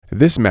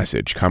This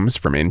message comes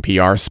from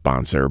NPR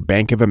sponsor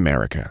Bank of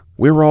America.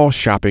 We're all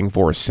shopping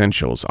for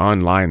essentials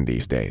online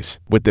these days.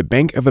 With the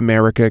Bank of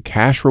America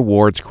Cash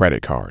Rewards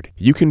credit card,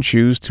 you can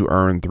choose to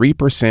earn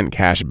 3%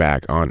 cash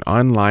back on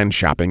online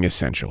shopping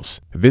essentials.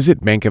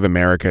 Visit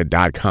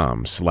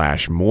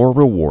bankofamerica.com/more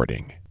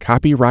rewarding.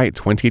 Copyright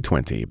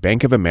 2020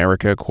 Bank of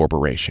America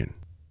Corporation.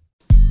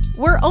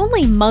 We're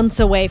only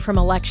months away from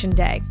Election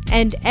Day,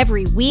 and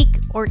every week,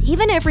 or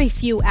even every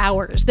few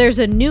hours, there's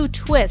a new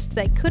twist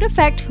that could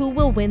affect who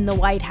will win the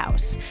White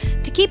House.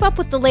 To keep up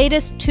with the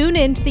latest, tune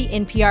in to the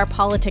NPR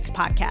Politics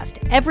Podcast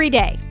every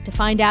day to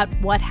find out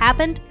what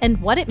happened and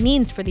what it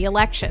means for the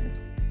election.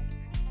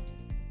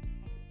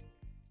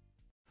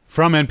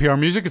 From NPR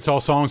Music, it's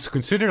All Songs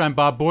Considered. I'm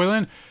Bob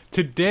Boylan.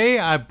 Today,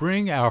 I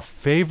bring our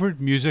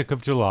favorite music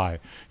of July.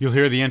 You'll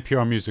hear the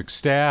NPR Music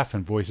staff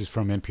and voices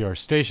from NPR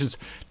stations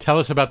tell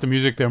us about the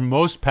music they're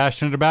most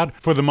passionate about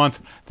for the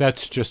month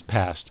that's just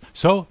passed.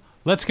 So,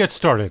 let's get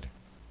started.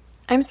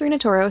 I'm Serena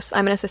Toros.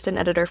 I'm an assistant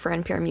editor for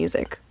NPR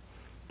Music.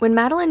 When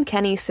Madeline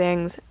Kenney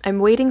sings, "I'm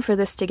waiting for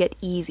this to get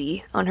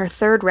easy," on her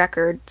third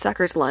record,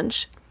 Sucker's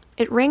Lunch,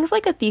 it rings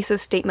like a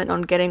thesis statement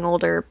on getting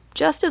older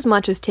just as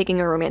much as taking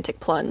a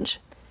romantic plunge.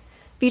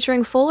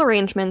 Featuring full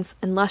arrangements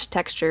and lush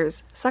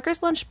textures,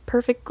 Sucker's Lunch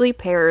perfectly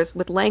pairs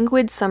with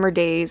languid summer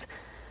days,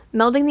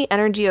 melding the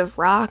energy of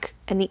rock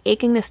and the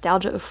aching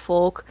nostalgia of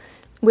folk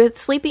with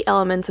sleepy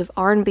elements of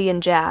R&B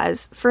and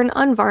jazz for an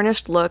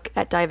unvarnished look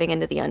at diving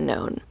into the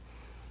unknown.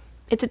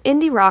 It's an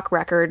indie rock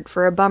record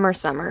for a bummer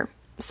summer,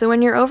 so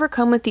when you're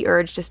overcome with the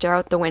urge to stare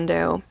out the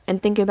window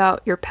and think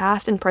about your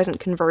past and present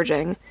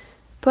converging,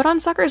 put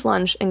on Sucker's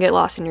Lunch and get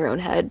lost in your own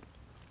head.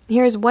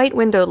 Here's White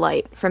Window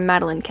Light from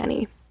Madeline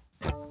Kenney.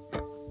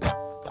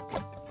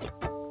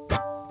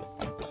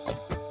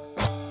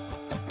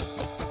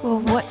 Well,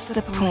 what's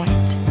the point?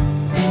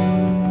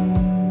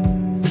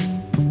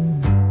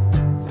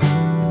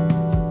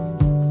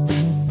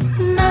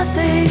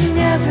 Nothing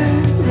ever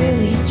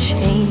really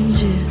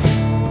changes.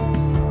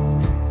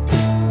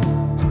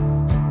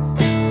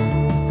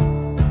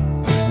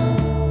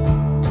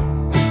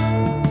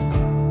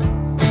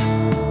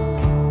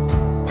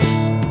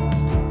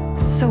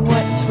 So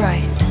what's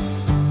right?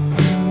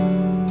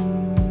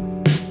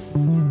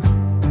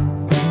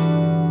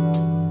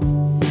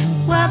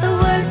 While the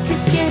work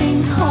is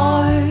getting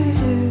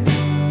harder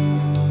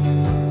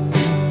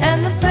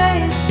and the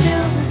pay is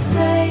still the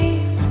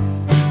same,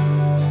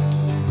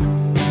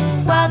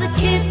 while the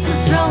kids were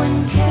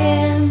throwing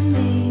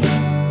candy,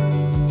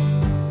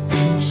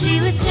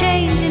 she was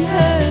changing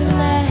her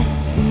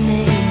last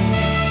name.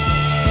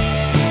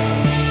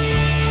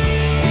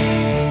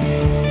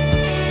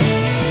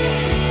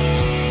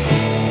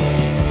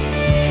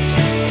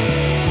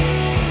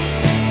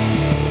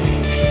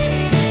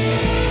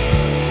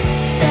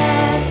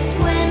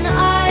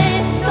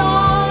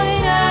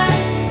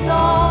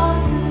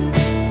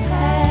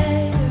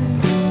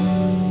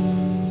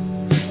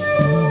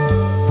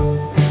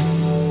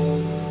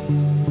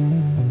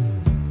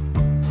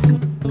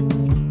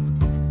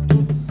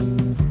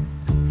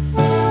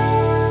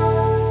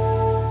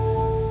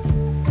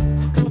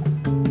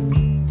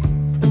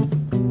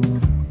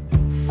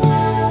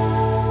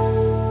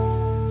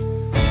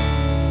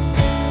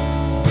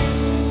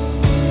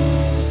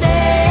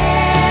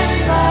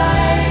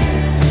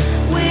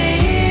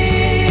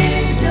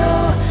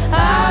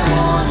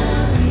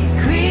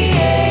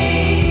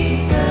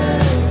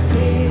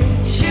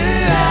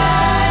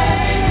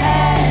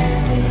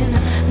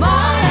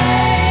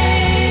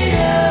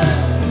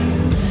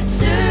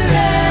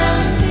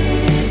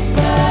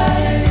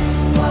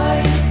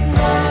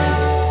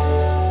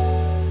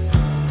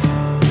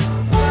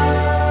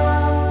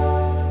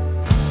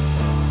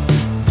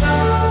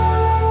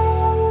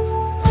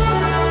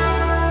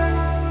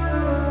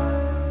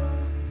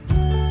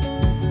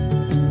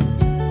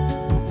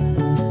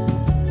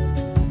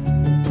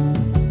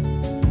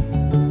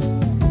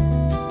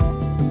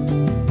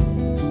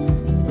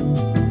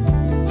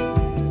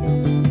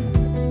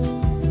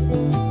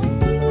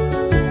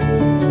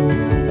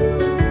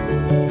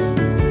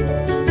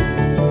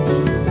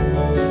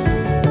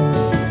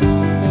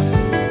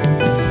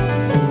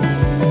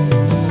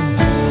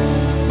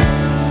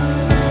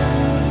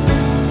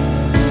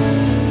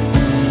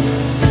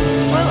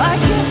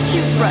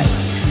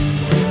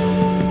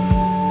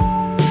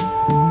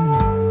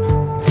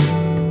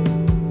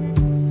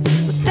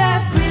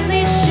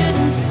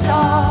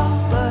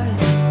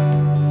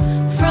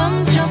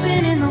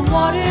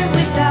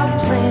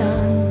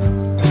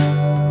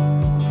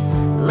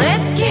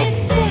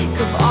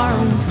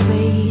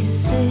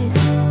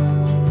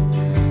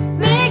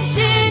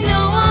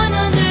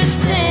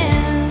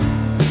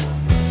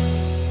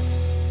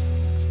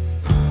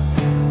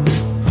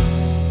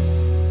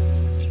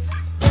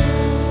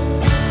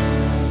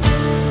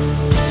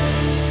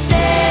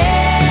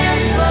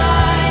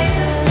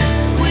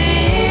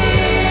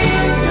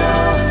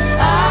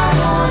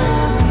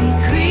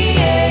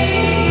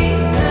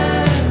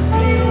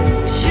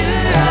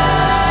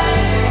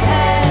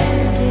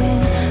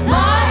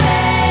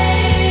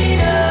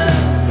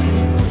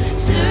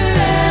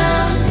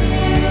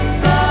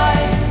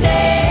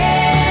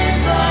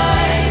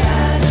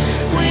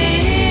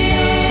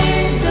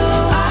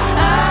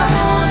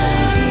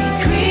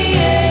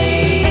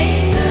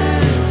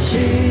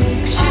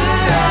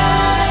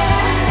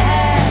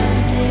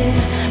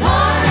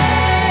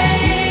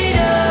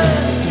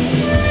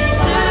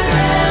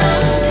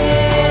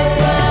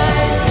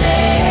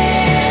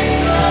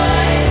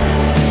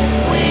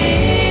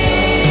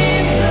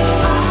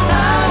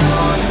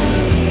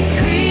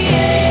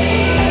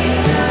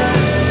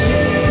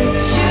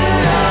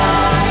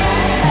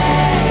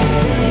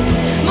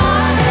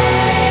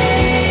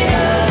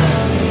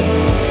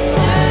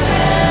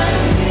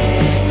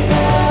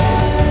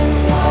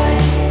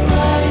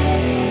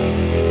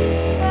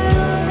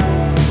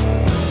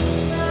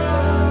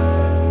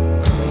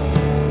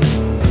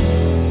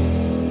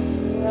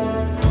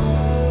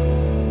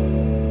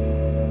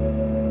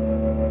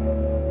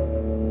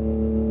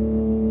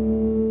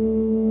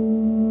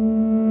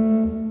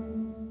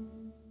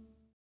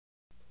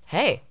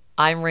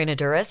 I'm Raina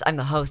Duras. I'm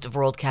the host of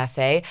World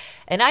Cafe,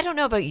 and I don't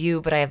know about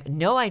you, but I have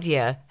no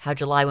idea how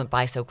July went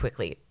by so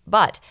quickly.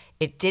 But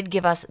it did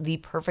give us the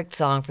perfect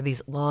song for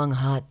these long,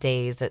 hot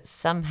days that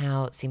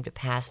somehow seem to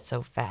pass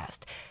so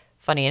fast.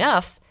 Funny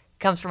enough, it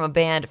comes from a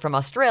band from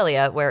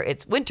Australia where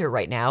it's winter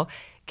right now,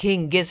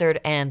 King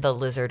Gizzard and the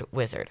Lizard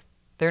Wizard.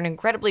 They're an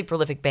incredibly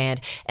prolific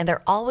band, and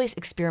they're always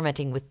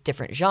experimenting with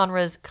different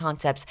genres,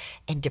 concepts,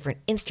 and different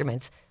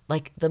instruments,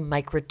 like the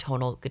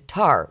microtonal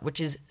guitar, which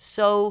is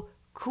so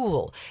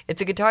cool.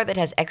 It's a guitar that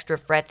has extra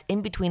frets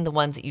in between the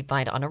ones that you'd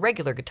find on a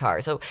regular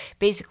guitar, so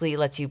basically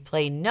lets you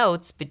play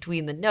notes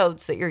between the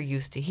notes that you're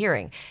used to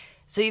hearing.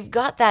 So you've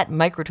got that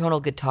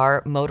microtonal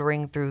guitar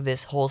motoring through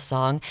this whole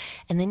song,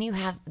 and then you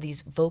have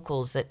these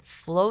vocals that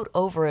float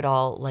over it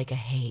all like a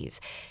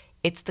haze.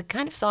 It's the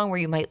kind of song where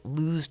you might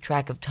lose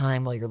track of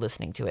time while you're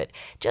listening to it,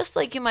 just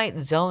like you might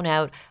zone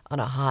out on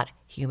a hot,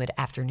 humid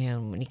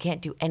afternoon when you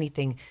can't do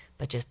anything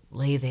but just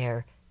lay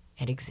there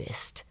and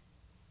exist.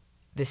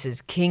 This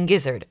is King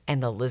Gizzard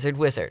and the Lizard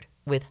Wizard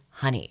with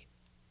Honey.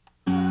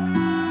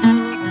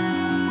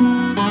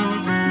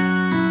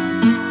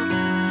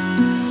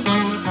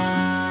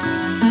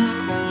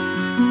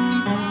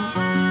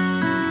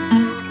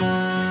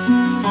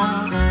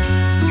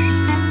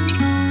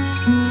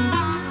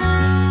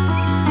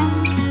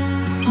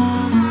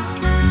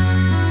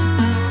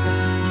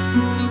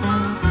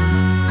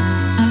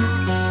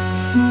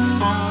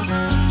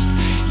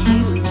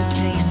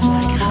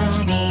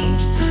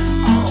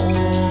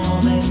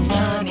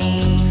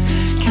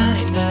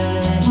 Kinda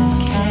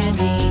like candy.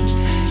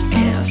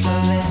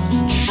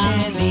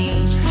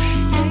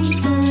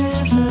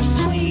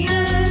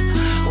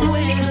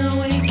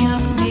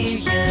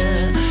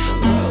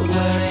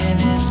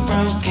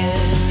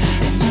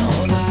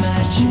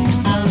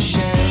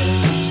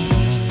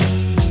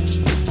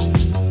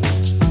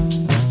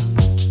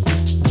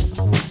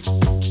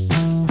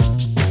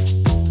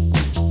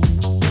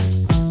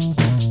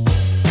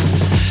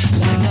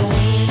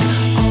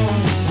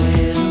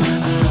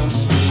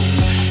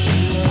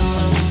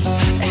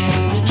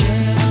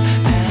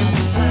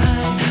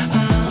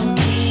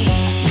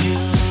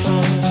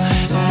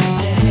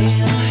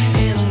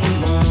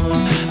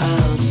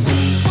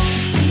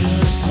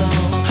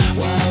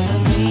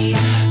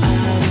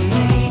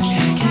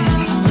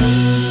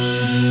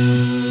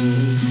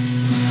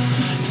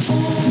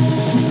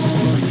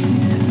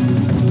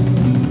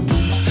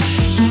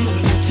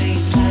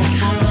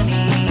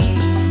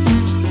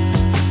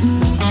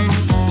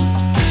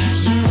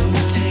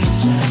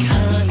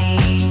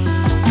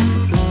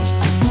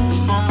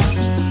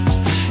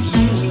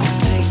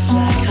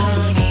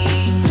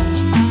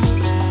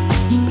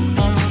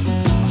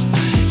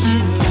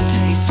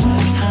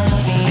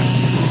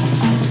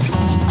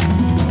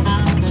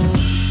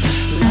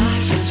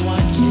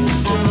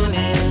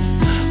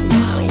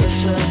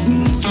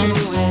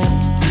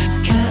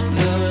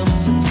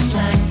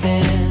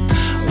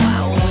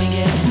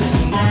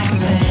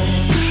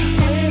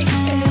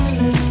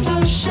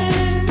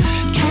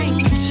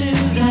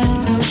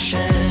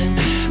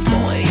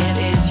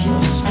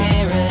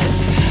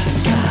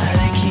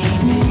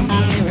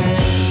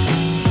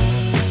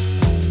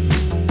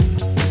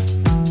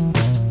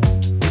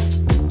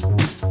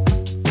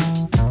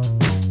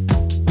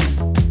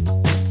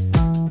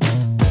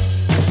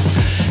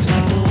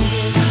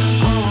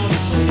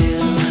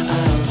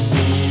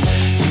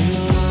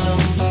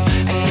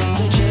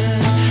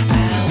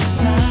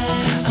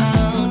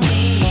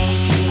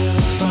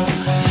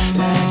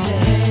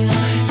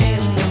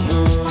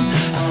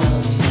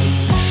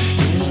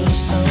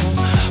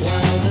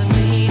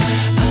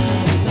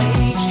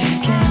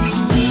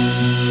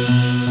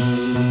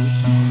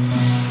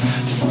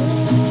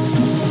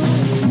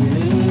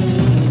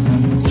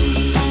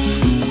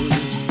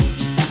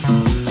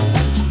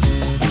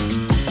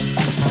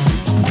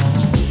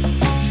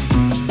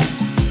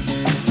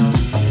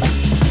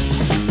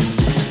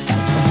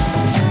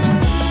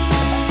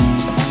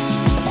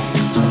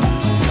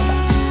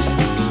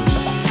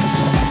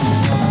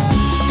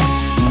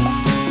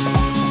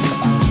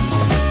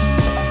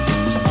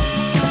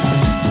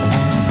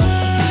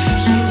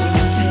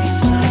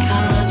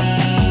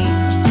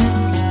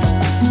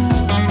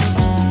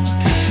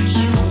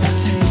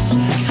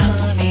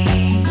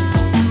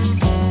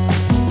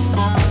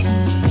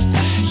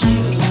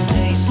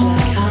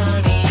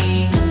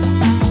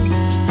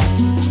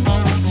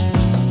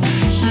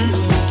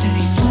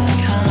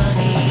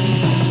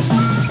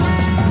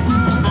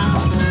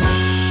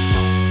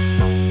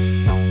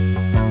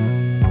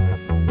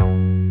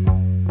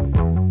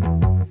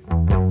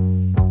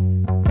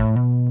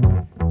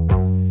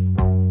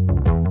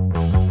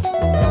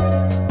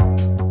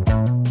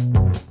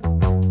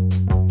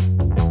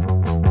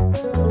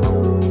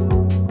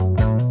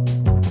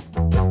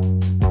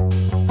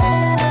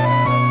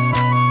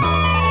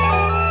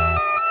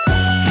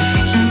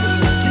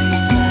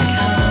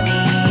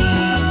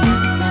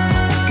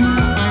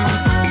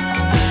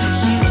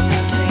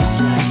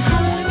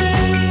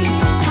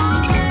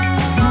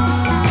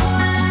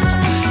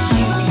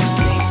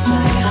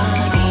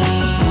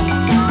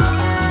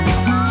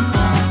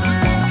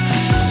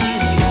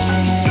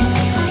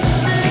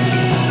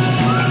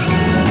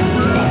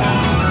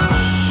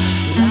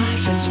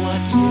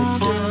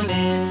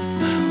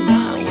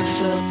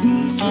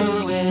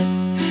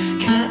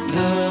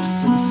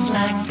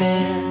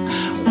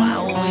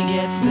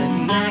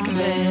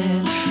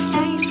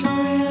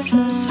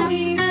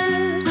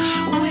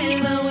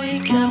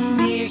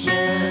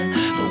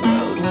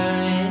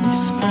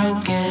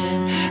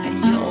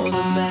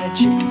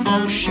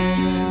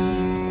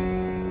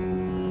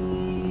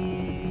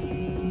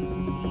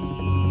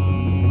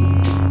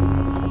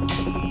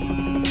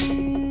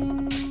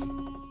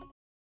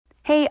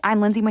 Hey,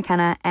 I'm Lindsay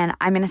McKenna, and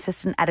I'm an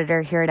assistant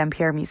editor here at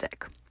NPR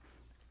Music.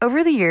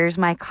 Over the years,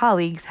 my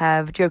colleagues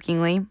have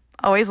jokingly,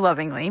 always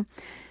lovingly,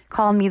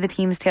 called me the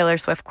team's Taylor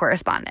Swift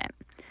correspondent.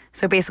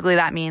 So basically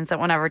that means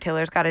that whenever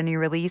Taylor's got a new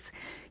release,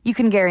 you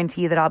can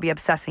guarantee that I'll be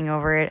obsessing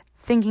over it,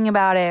 thinking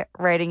about it,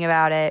 writing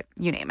about it,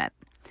 you name it.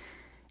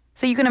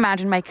 So you can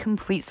imagine my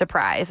complete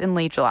surprise in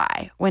late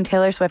July when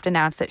Taylor Swift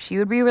announced that she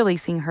would be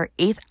releasing her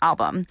 8th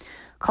album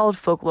called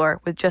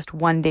Folklore with just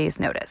 1 day's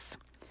notice.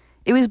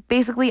 It was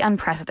basically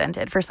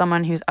unprecedented for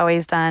someone who's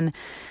always done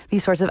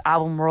these sorts of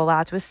album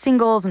rollouts with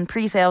singles and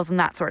pre-sales and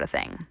that sort of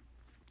thing.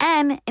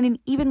 And in an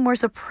even more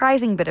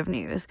surprising bit of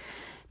news,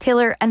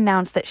 Taylor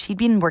announced that she'd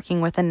been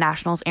working with the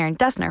National's Aaron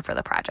Dessner for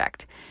the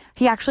project.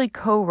 He actually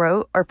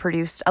co-wrote or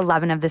produced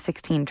 11 of the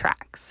 16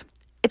 tracks.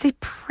 It's a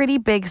pretty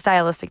big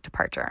stylistic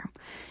departure.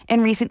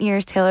 In recent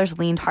years, Taylor's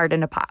leaned hard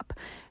into pop.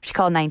 She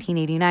called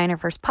 1989 her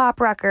first pop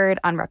record.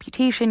 On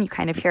Reputation, you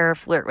kind of hear her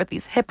flirt with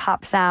these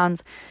hip-hop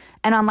sounds.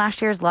 And on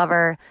last year's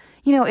Lover,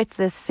 it's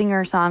this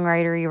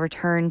singer-songwritery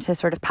return to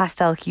sort of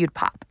pastel-hued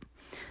pop.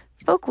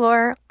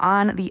 Folklore,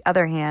 on the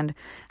other hand,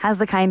 has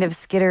the kind of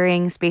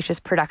skittering, spacious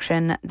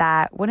production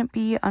that wouldn't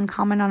be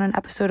uncommon on an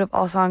episode of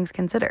All Songs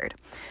Considered.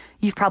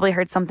 You've probably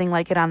heard something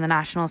like it on the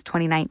National's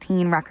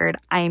 2019 record,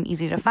 I Am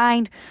Easy to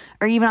Find,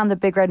 or even on the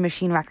Big Red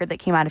Machine record that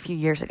came out a few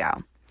years ago.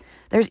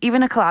 There's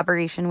even a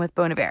collaboration with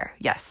Bon Iver.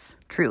 Yes,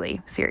 truly,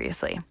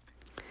 seriously.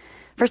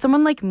 For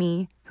someone like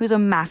me, who's a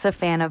massive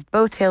fan of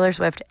both Taylor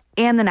Swift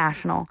and The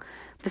National,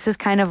 this is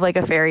kind of like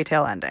a fairy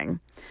tale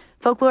ending.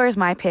 Folklore is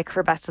my pick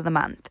for Best of the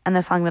Month, and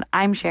the song that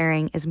I'm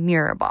sharing is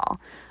Mirror Ball,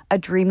 a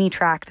dreamy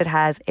track that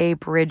has a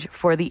bridge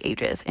for the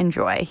ages.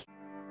 Enjoy.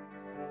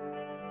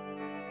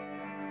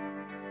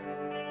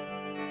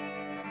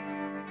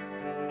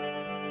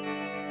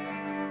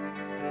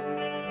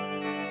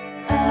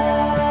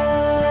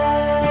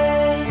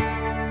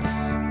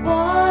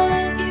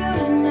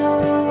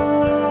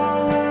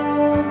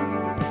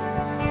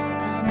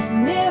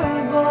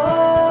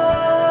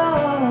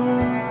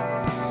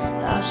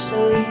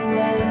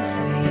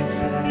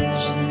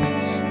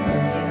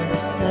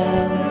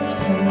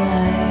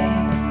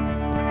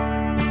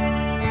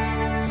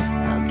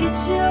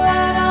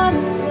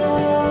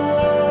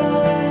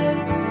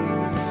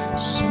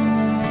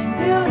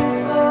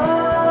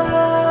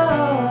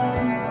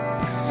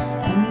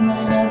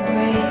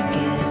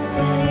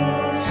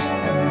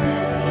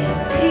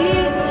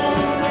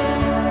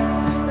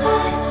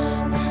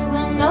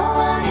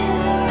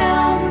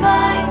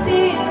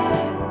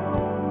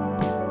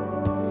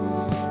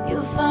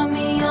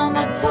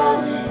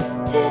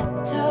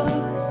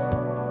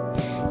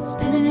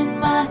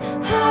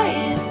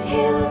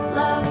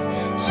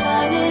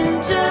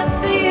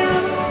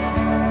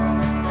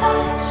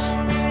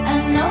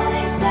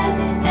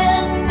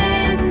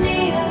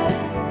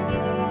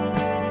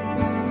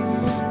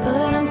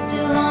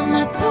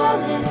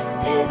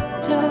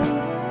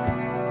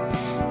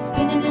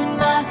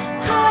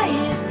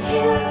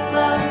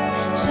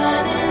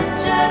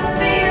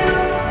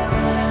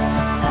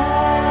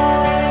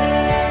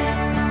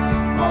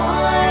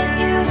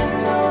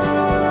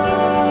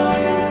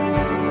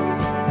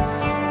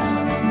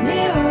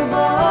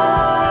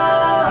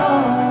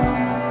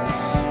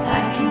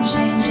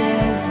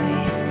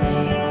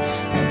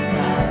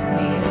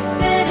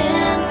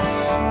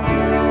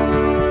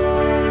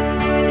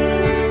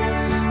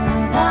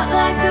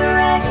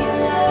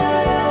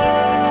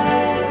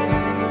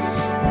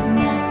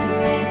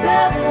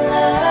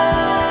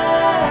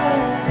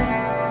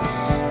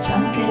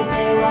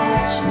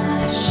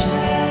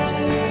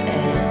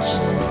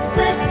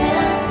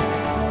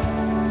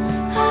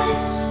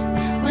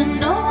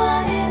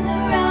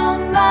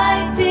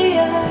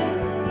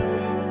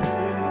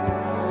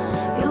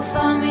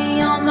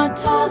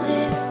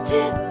 Tallest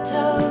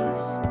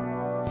tiptoes,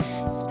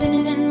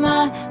 spinning in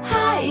my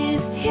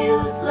highest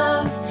heels,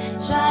 love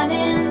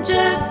shining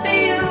just for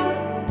you.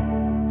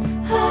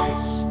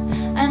 Hush,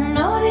 I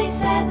know they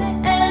said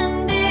the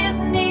end is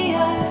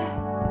near,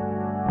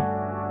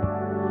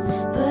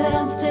 but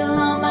I'm still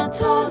on my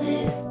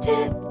tallest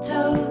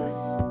tiptoes,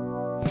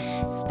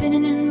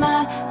 spinning in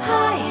my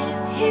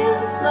highest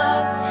heels,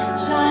 love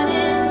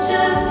shining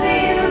just for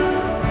you.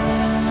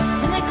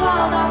 And they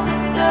called off the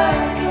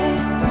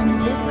circus, burned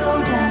the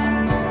disco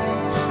down,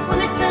 when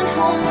they sent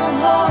home the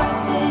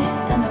horses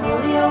and the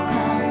rodeo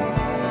clowns.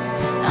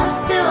 I'm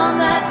still on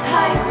that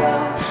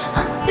tightrope,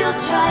 I'm still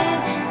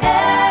trying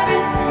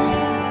everything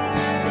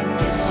to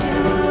get you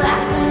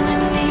laughing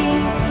at me.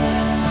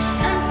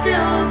 I'm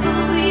still a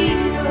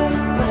believer,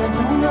 but I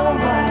don't know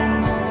why.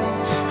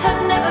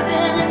 I've never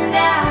been a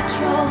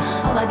natural,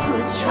 all I do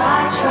is try.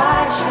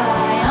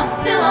 I'm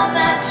still on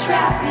that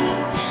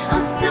trapeze,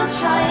 I'm still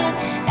trying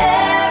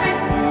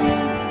everything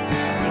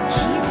to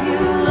keep you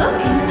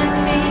looking at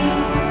me.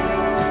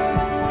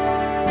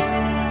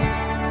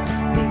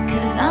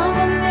 Because I'm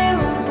a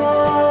mirror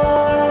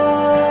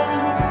ball,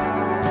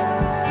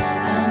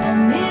 I'm a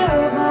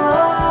mirror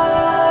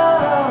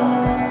ball,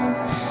 and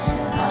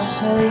I'll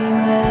show you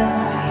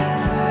every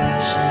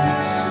version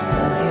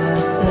of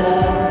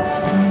yourself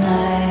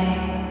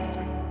tonight.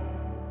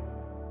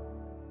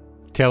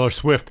 Taylor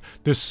Swift.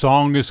 This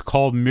song is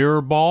called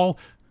Mirror Ball.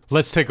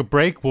 Let's take a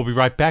break. We'll be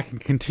right back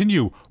and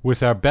continue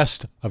with our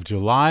Best of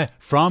July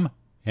from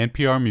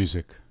NPR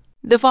Music.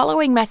 The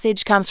following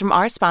message comes from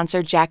our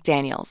sponsor, Jack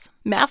Daniels.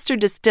 Master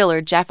distiller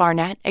Jeff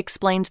Arnett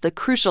explains the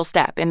crucial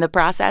step in the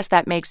process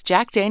that makes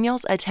Jack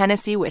Daniels a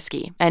Tennessee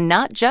whiskey, and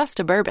not just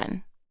a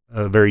bourbon.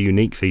 A very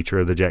unique feature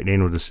of the Jack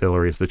Daniel's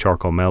distillery is the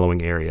charcoal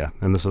mellowing area,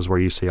 and this is where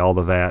you see all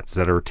the vats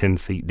that are 10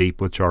 feet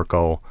deep with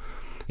charcoal.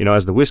 You know,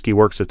 as the whiskey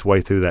works its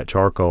way through that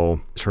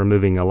charcoal, it's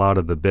removing a lot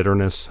of the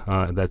bitterness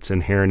that's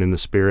inherent in the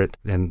spirit,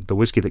 and the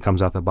whiskey that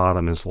comes out the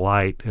bottom is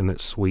light and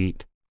it's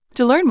sweet.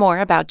 To learn more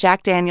about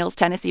Jack Daniel's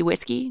Tennessee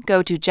whiskey,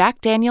 go to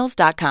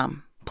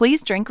jackdaniels.com.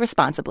 Please drink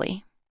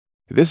responsibly.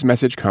 This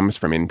message comes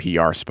from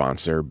NPR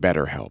sponsor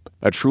BetterHelp,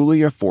 a truly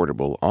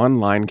affordable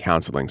online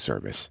counseling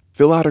service.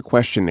 Fill out a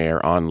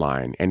questionnaire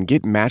online and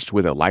get matched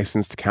with a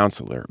licensed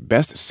counselor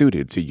best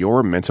suited to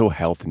your mental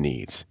health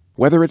needs.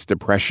 Whether it's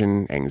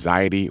depression,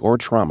 anxiety, or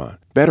trauma,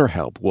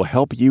 BetterHelp will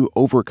help you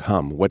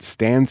overcome what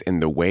stands in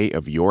the way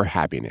of your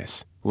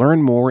happiness.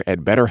 Learn more at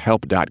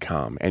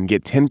BetterHelp.com and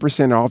get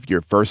 10% off your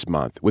first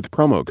month with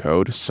promo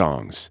code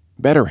SONGS.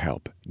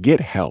 BetterHelp. Get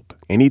help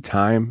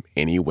anytime,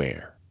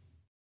 anywhere.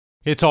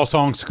 It's All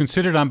Songs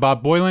Considered. I'm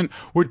Bob Boylan.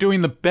 We're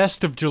doing the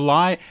Best of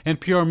July.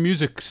 NPR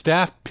Music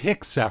staff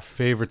picks our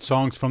favorite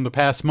songs from the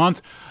past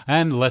month,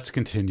 and let's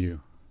continue.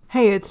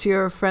 Hey, it's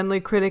your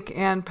friendly critic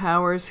Ann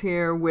Powers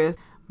here with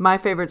my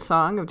favorite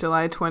song of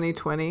July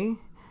 2020,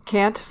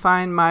 Can't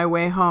Find My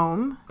Way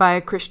Home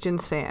by Christian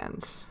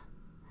Sands.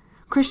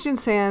 Christian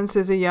Sands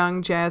is a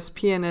young jazz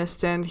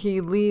pianist, and he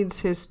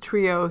leads his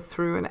trio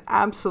through an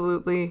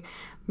absolutely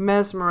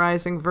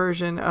mesmerizing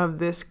version of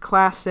this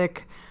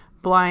classic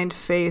blind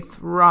faith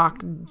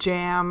rock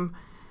jam.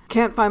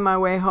 Can't Find My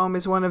Way Home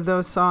is one of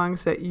those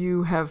songs that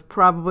you have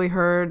probably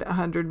heard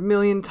 100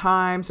 million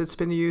times. It's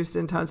been used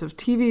in tons of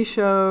TV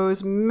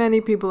shows. Many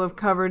people have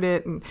covered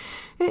it, and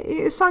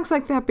songs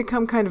like that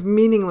become kind of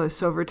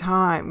meaningless over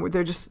time, where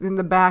they're just in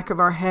the back of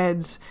our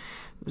heads,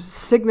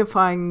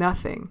 signifying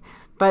nothing.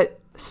 But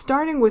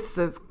starting with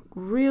the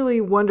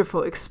really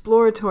wonderful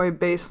exploratory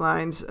bass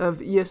lines of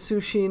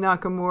Yasushi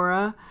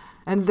Nakamura,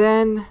 and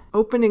then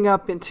opening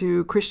up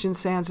into Christian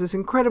Sands'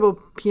 incredible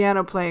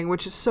piano playing,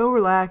 which is so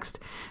relaxed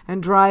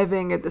and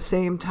driving at the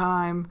same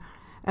time,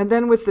 and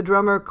then with the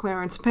drummer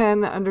Clarence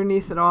Penn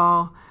underneath it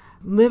all,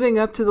 living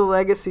up to the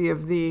legacy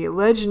of the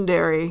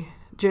legendary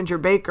Ginger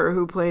Baker,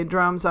 who played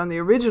drums on the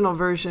original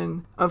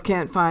version of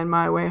Can't Find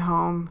My Way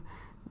Home.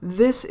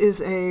 This is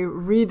a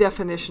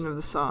redefinition of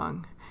the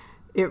song.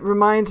 It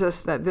reminds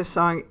us that this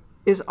song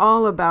is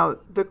all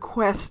about the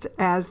quest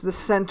as the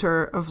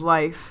center of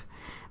life.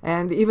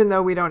 And even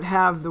though we don't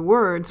have the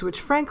words, which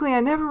frankly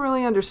I never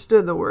really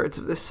understood the words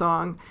of this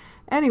song,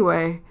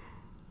 anyway,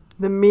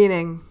 the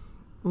meaning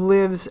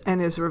lives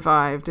and is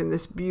revived in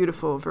this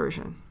beautiful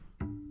version.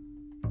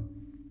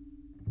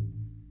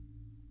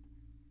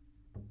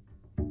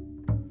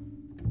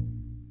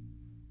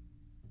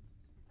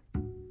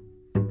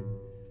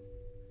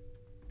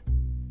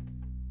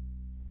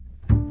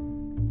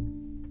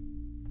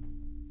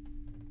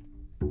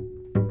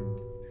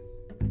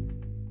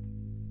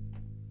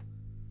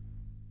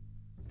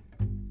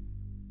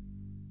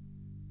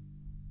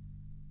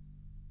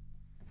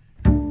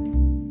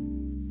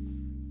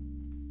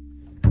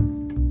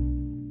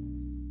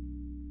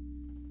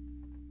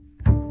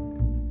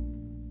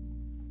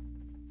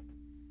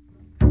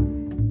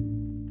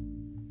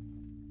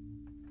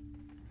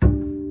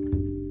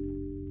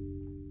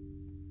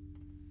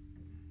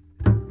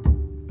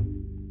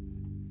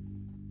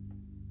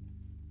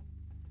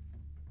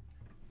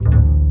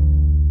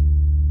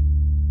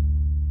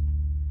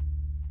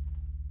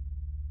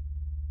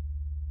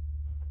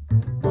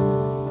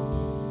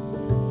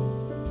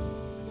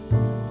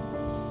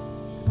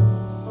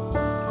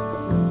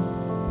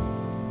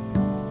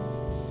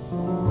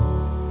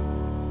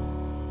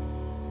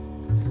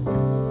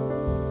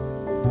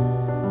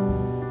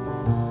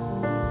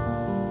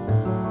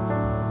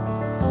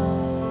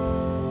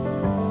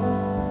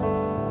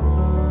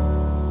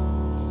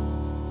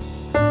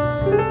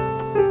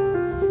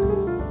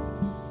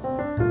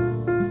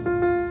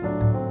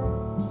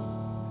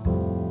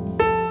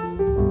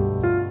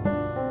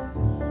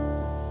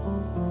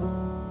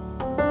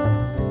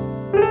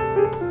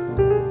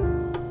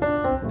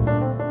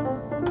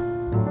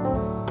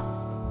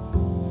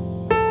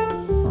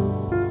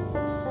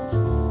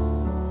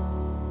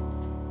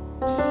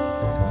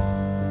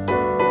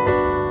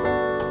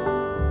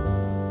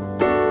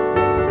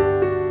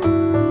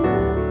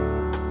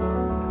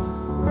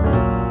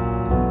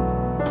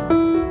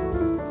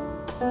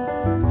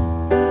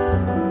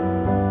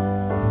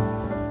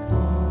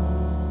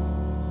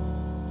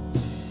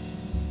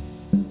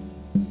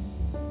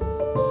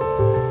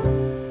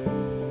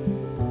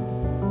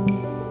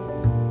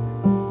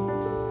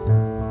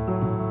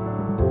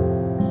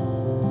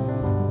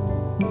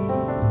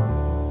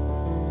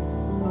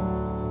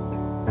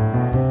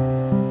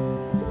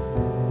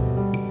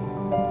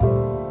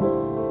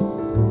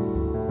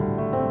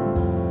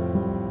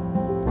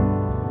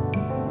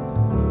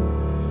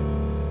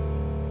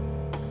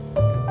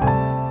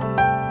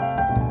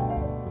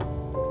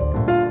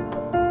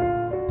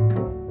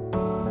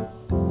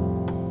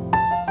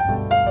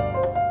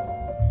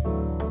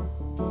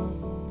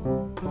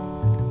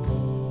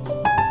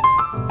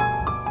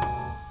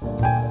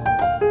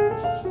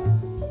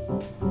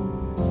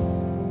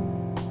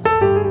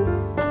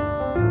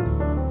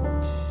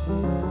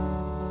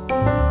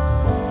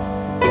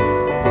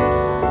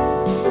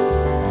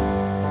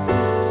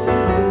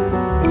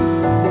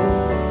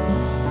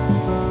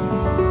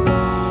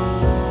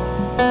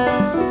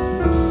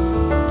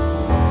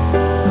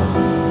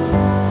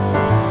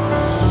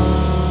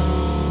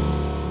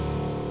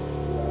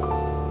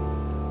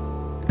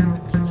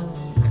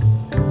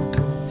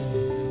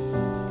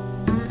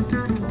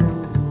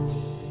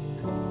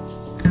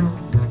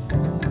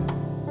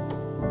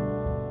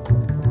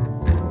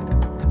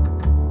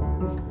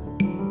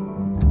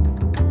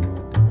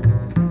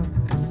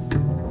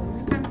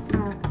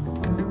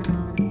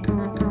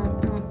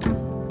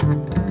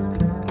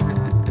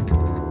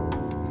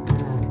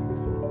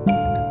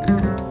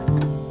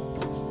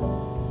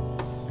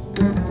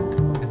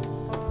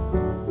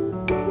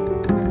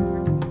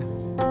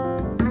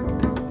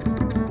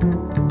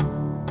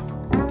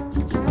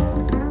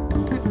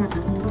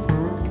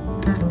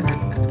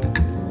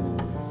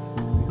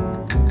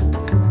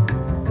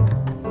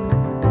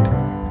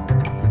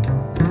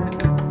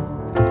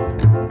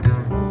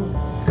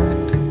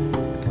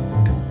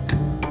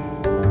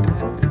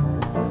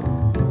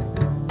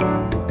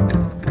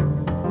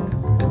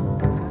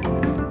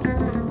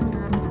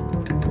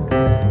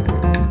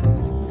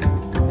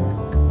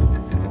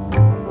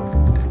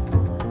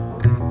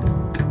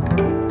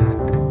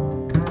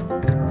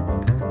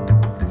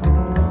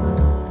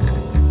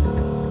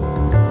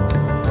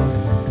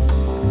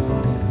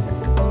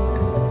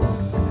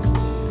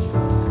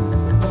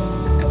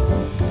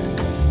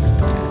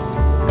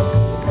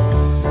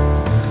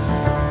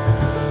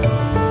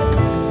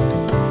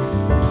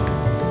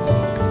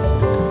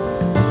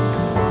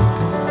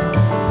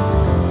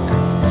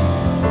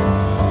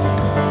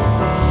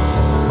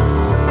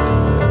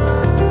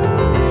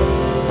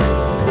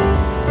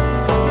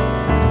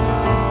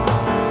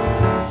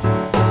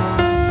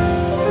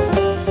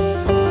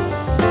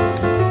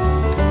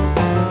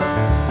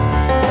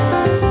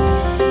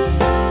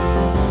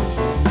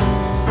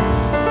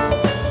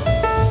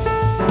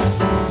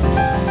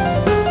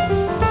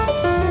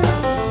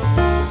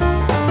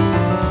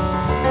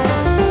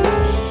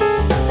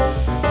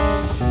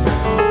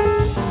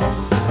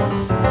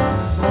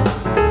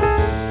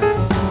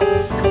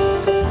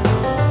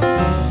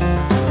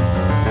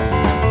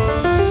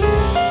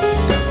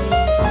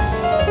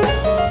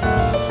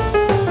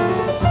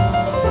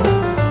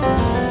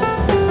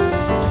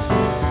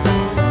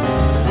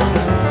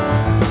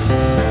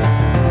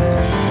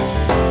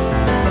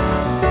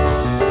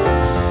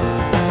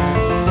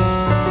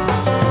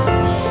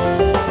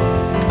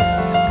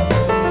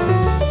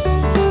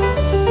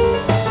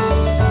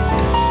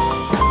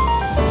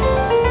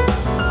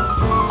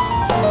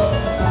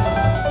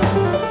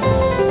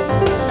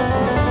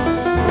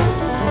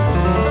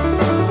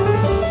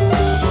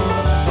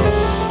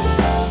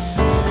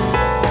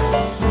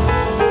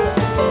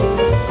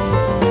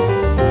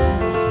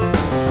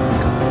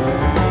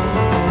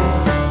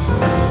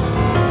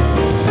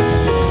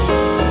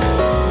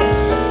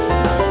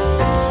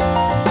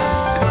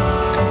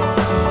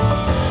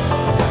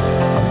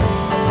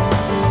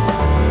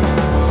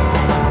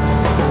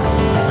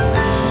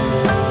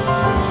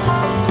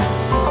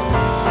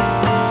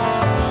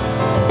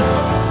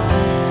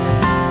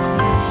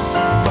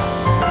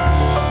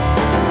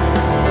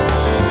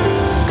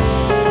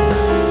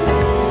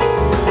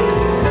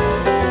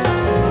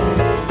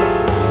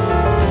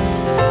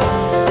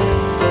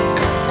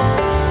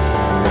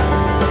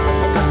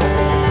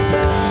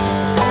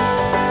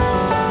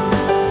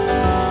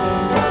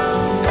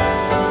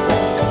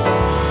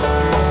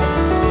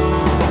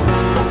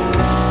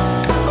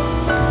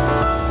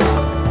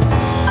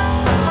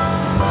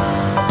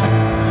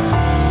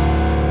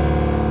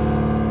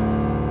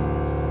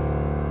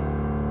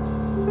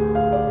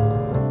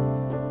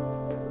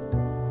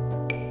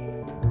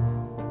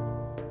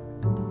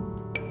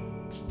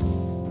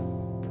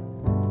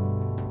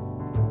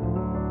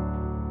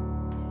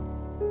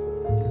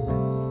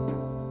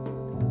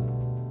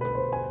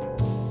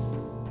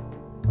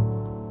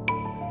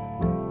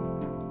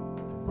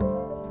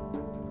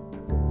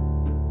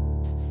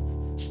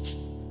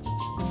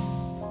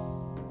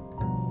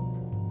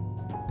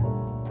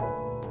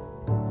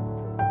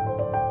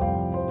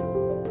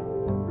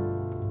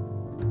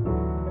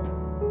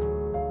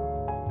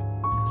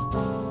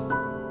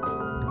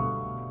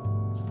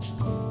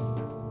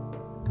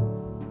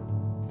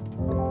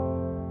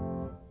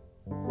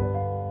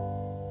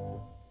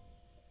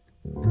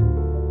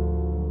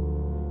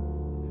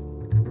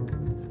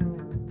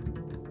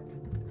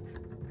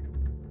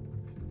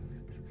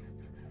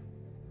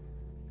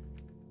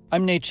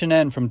 I'm Nate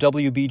Chinen from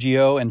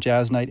WBGO and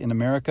Jazz Night in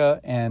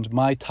America, and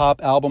my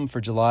top album for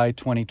July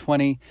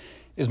 2020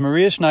 is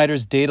Maria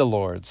Schneider's Data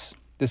Lords.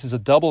 This is a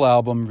double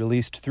album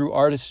released through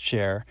Artist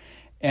Share,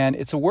 and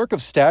it's a work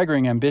of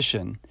staggering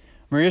ambition.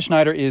 Maria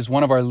Schneider is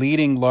one of our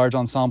leading large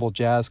ensemble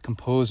jazz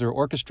composer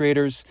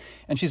orchestrators,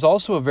 and she's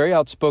also a very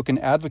outspoken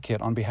advocate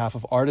on behalf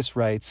of artists'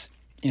 rights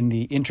in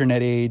the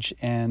internet age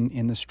and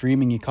in the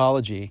streaming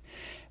ecology.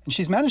 And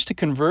she's managed to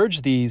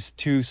converge these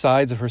two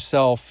sides of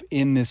herself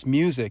in this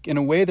music in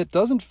a way that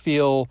doesn't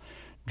feel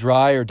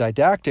dry or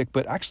didactic,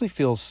 but actually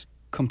feels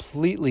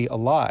completely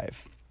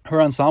alive.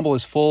 Her ensemble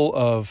is full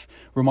of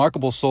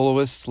remarkable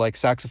soloists like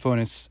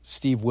saxophonists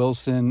Steve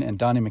Wilson and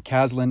Donnie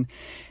McCaslin,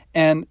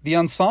 and the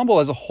ensemble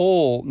as a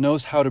whole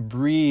knows how to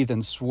breathe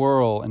and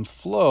swirl and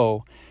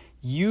flow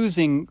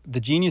using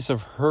the genius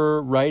of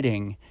her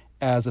writing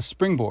as a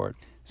springboard.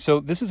 So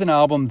this is an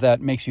album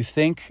that makes you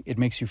think, it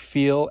makes you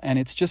feel, and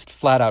it's just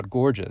flat out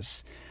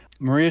gorgeous.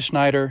 Maria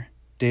Schneider,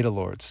 Data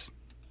Lords.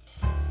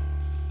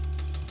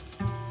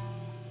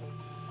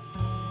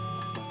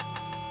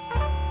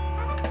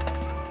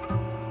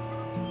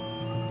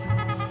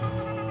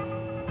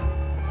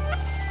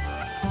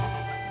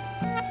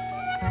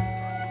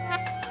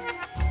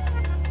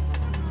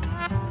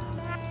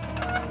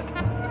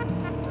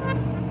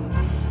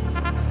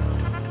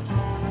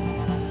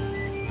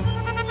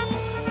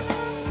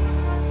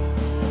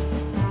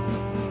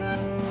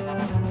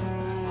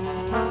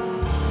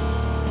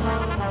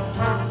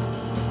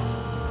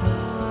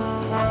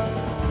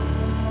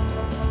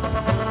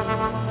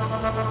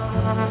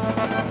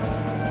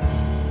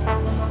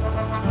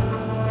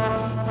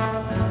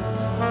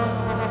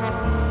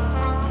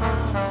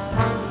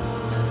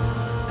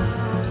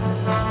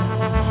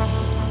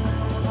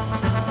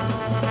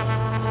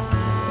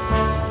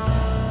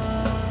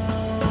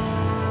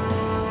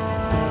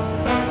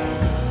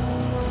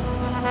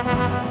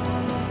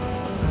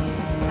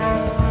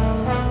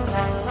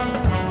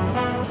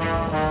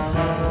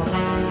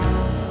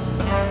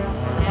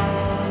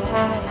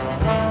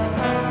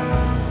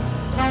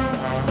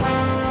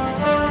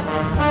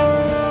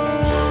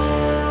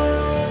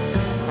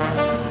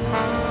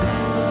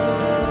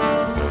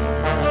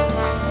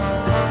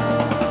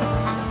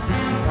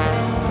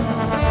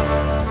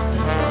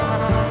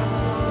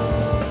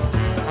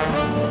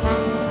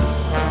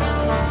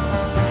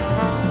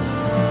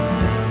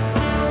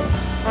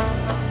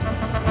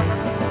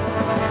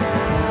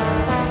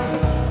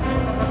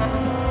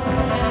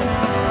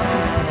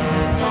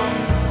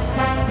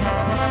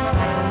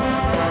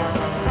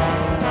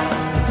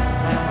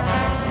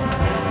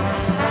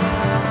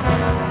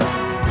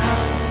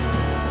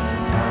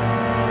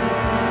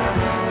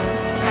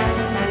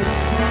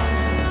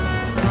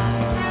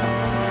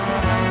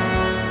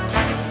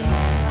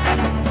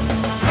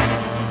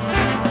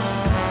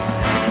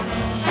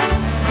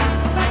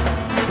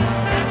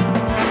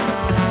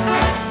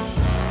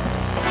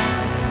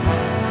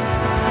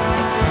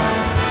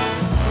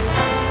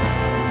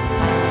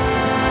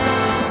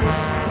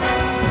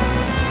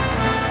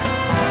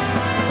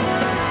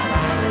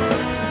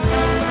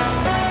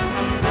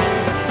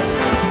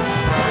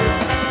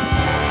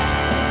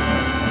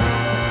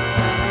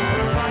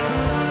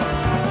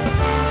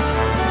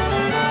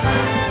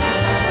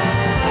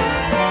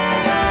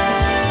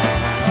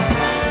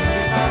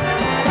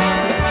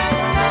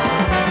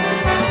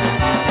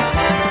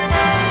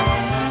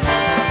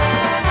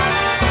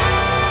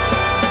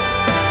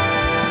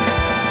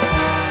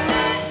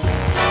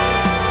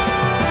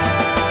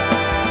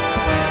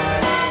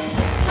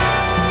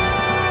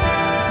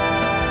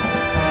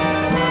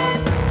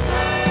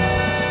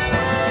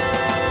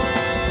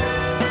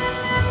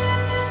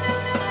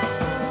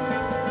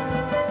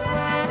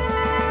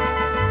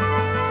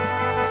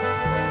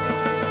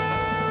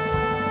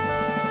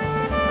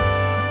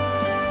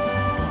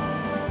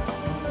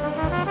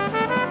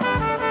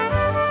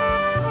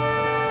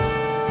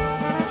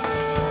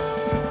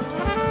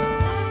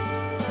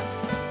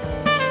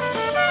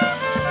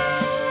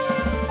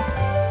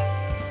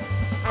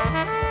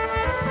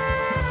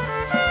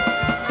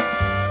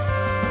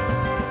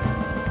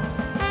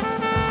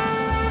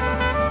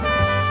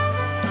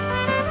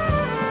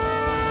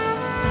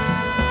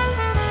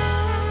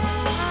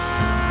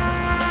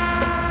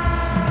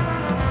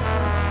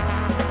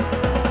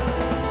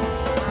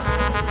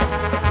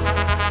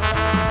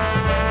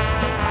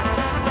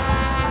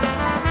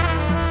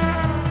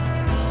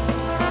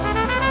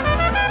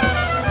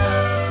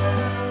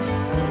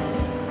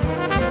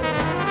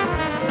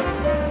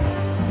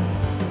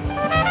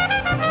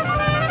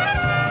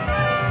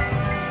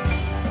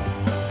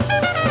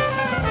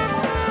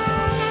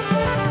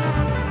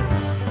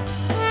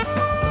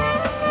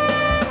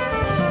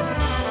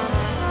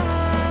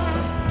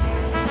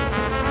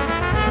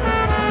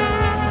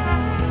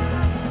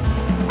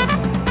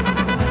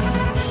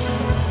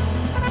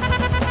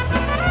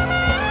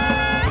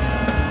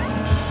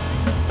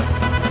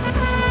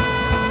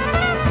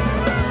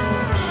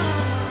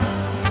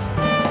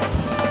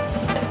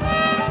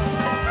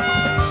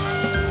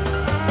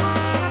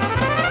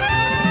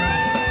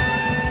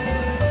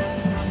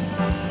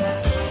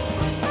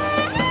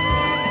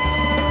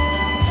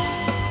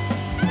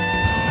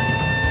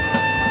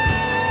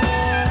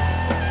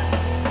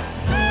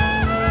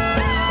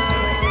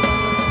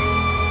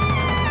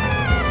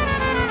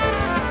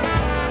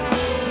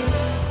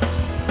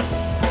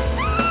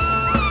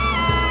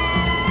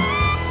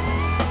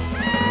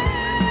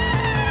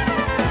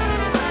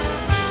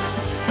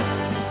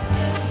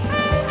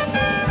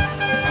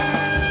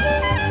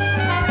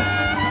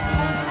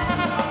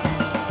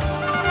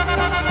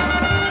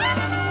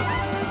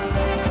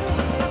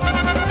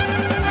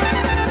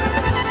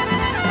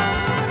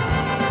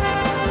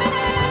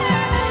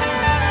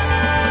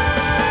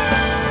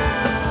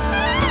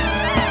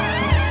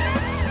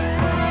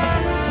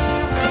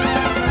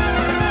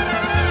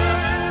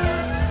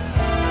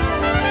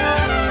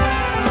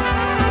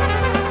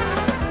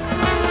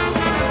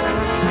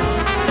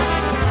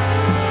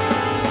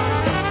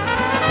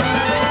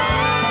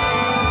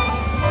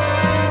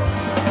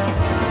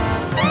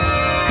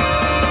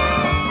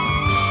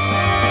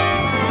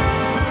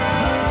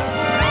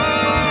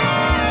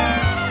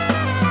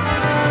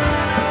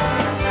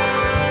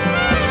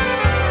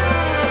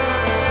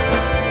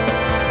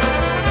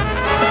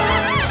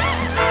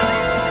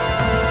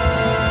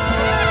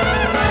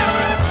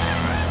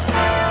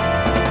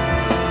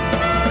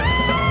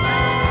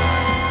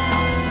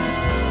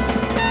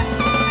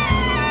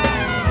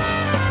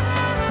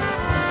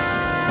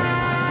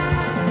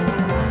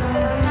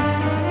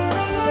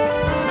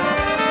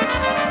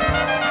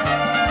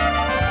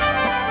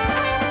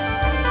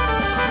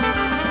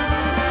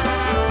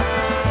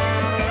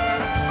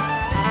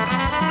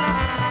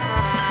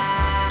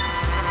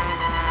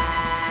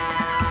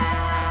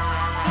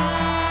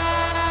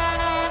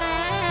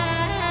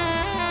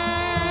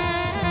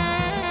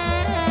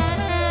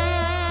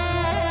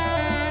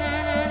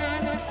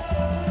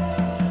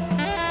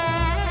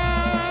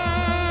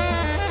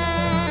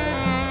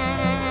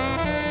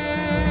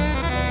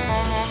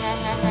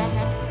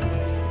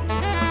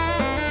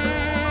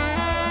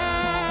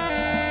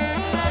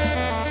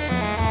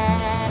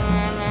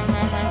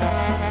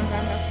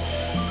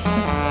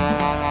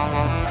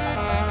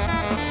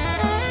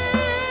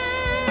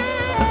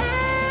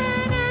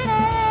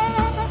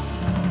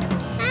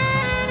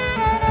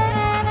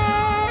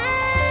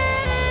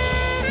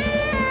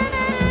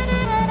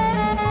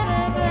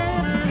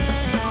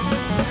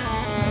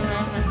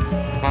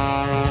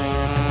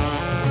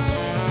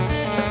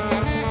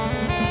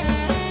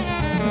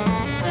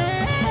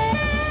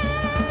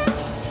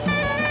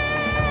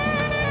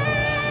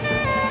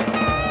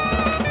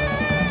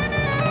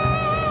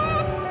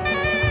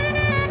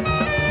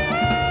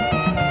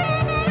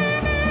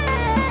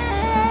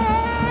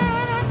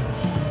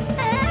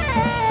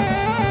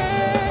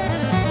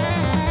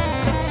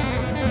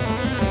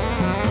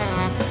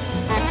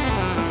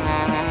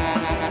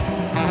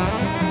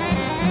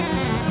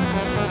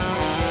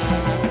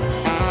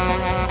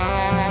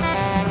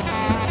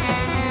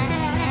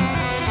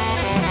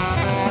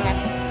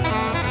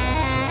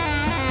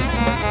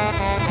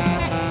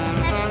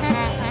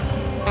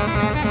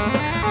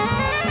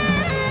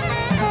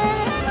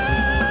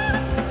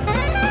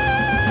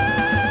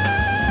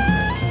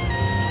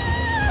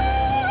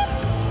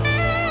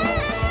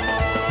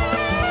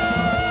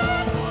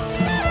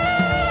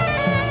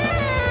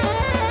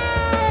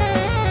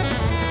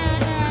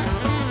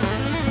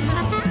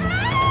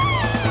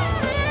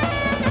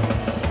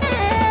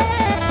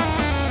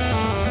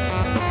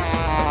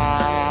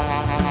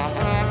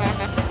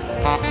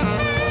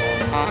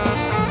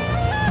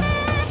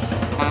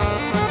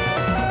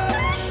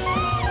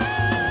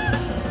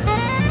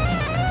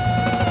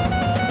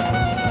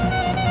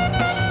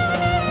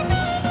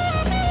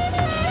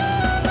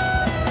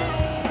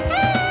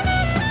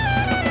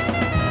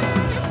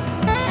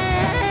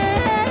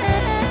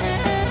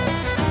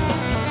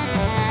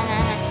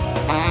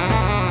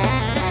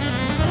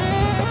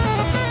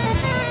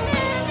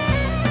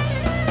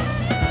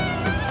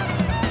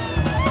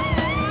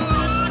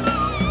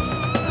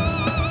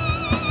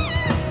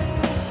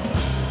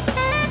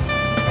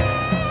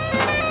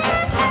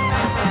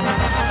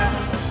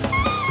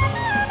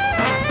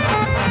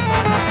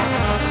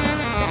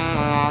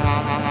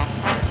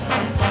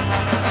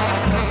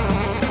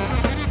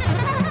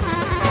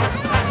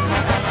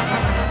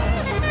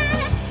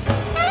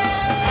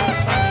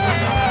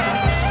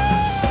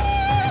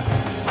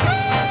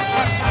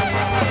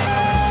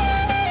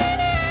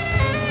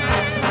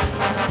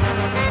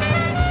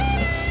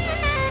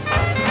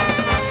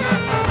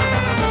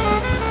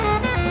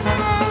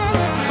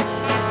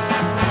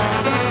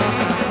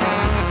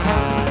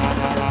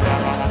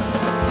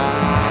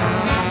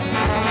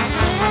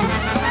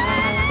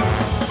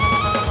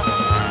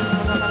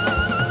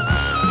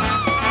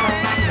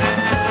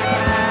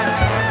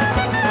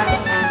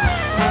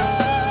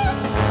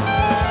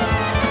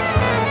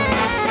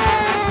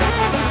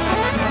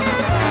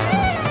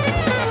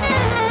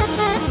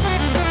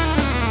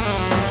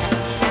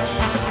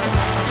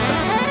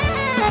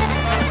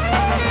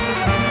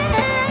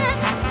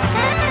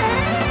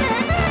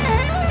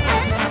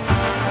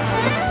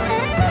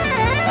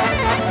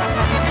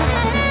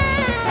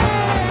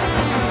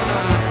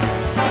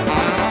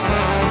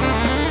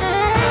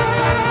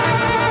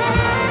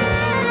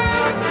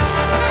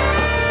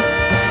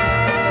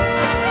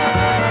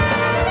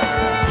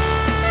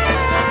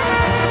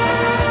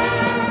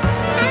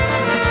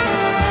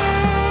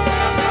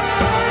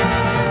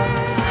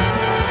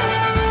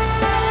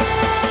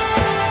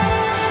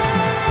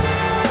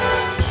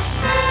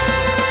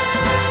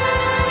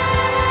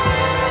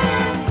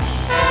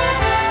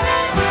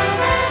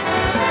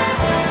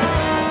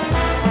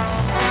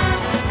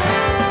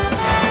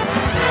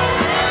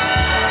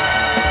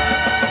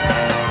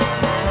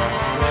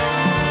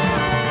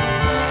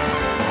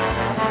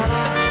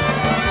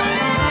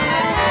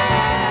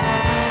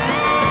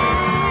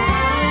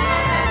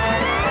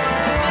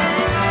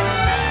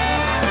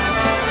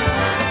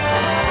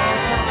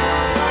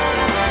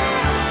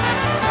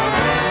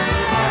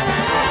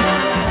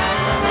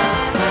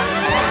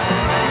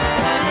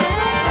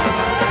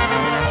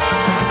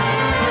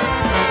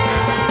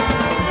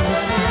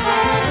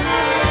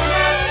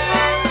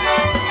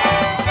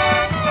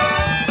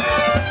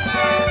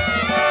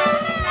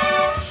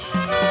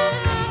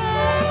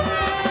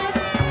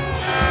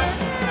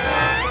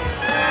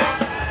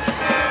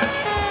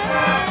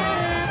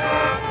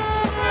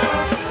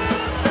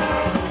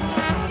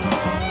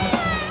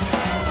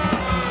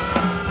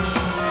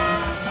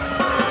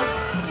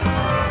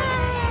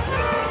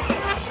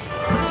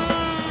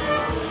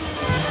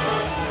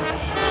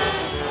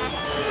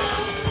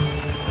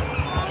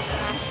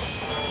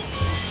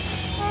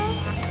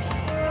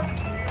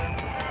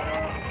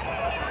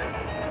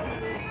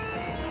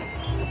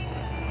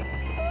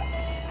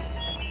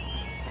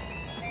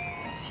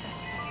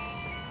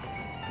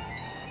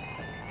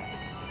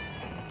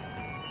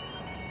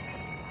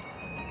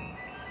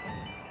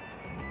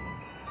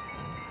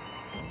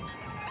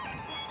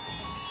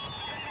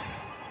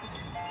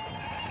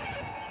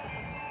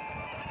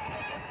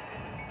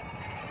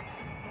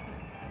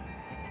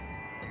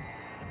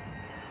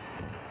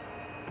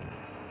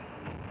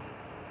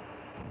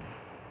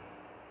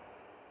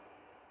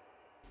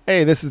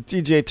 Hey, this is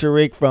DJ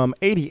Tariq from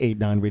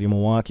 88.9 Radio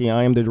Milwaukee.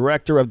 I am the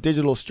Director of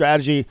Digital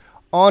Strategy,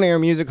 on-air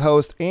music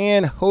host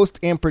and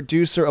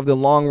producer of the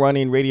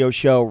long-running radio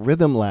show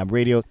Rhythm Lab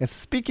Radio. And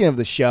speaking of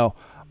the show,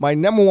 my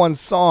number one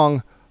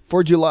song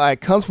for July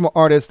comes from an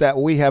artist that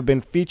we have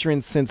been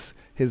featuring since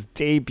his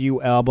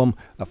debut album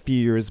a few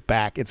years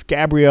back. It's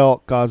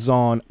Gabriel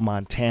Garzon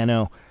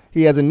Montano.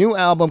 He has a new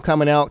album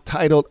coming out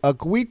titled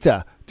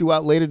Agüita, due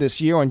out later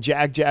this year on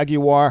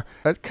Jaguar.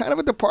 It's kind of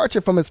a departure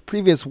from his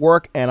previous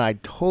work, and I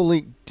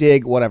totally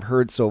dig what I've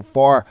heard so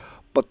far.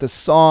 But the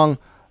song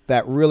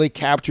that really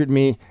captured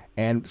me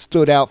and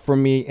stood out for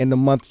me in the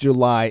month of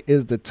July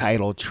is the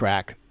title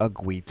track,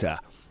 Agüita.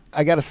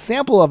 I got a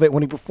sample of it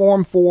when he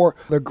performed for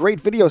the great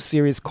video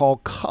series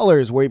called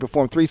Colors, where he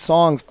performed 3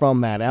 songs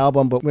from that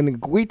album. But when the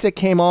Agüita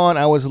came on,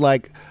 I was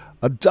like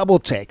a double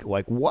take.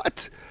 Like,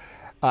 what?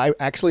 I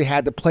actually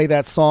had to play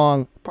that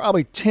song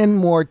probably 10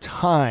 more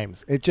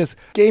times. It just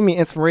gave me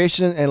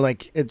inspiration and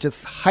it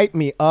just hyped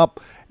me up.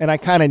 And I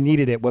kind of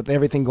needed it with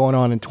everything going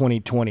on in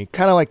 2020.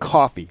 Kind of like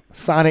coffee,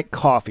 sonic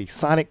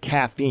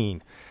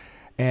caffeine.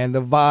 And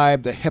the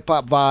vibe, the hip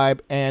hop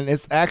vibe. And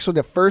it's actually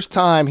the first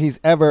time he's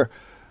ever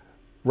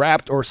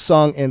rapped or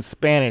sung in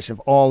Spanish of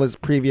all his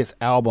previous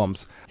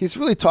albums. He's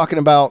really talking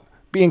about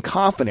being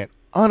confident,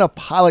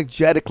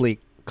 unapologetically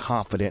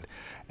confident.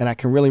 And I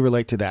can really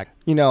relate to that.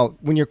 You know,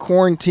 when you're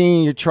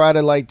quarantined, you try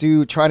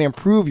to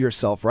improve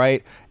yourself,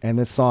 right? And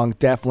this song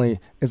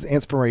definitely is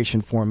inspiration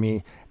for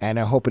me, and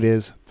I hope it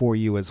is for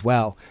you as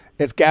well.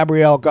 It's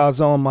Gabriel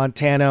Garzon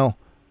Montano,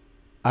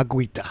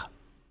 Agüita.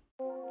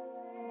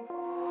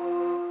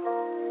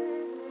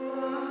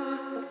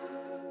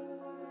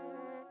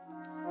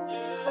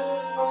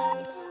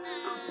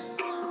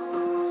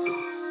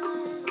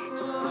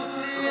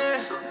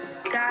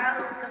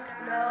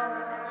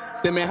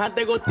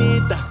 Semejante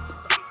gotita,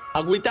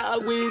 agüita,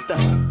 agüita.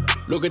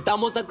 Lo que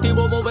estamos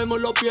activos movemos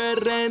los pies,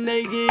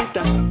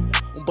 reneguita.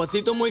 Un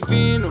pasito muy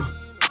fino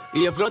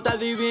y de flota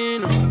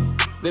divino.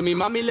 De mi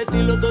mami le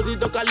tiro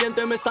todito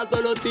caliente, me salto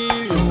los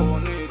tibios.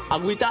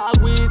 Agüita,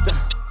 agüita,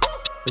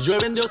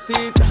 llueven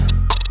diosita.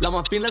 Las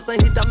más finas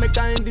cejitas me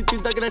caen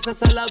distintas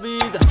gracias a la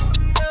vida.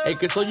 Es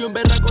que soy un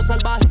berraco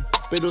salvaje,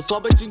 pero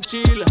suave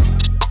chinchila.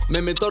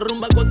 Me meto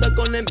rumba con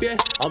tacón en pie,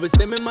 a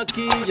veces me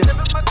maquilla.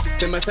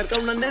 Se me acerca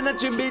una nena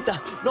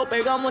chimbita, nos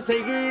pegamos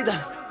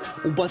seguida.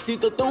 Un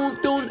pasito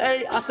tun,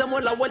 ey,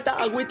 hacemos la vuelta,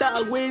 agüita,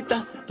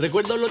 agüita.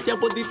 Recuerdo los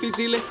tiempos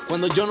difíciles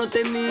cuando yo no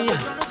tenía.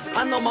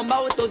 Ando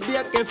mambao estos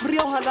días, que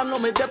frío, ojalá no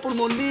me dé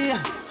pulmonía.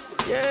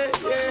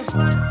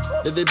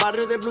 Yeah. Desde el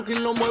barrio de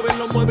Brooklyn lo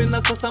mueven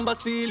hasta San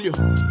Basilio.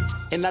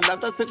 En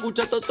Atlanta se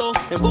escucha toto,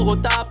 en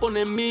Bogotá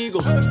ponen migo.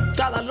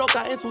 Cada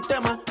loca en su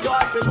tema, yo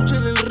al peluche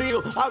en el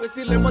río. A ver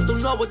si le muestro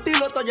un nuevo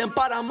estilo, estoy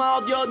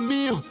emparamado, Dios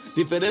mío.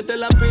 Diferente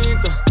la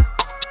pinta,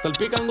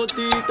 salpican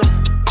gotitas.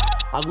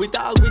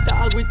 Agüita,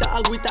 agüita, agüita,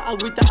 agüita,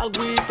 agüita,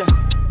 agüita.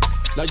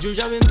 La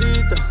lluvia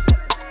bendita,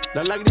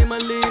 las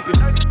lágrimas limpias.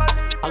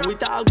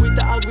 Agüita,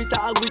 agüita, agüita,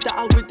 agüita,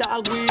 agüita,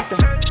 agüita.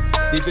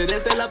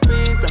 Diferente la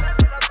pinta,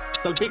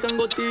 salpican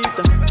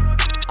gotitas.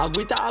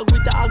 Agüita,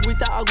 agüita,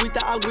 agüita, agüita,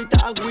 agüita,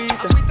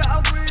 agüita.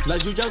 La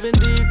lluvia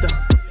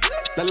bendita,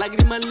 las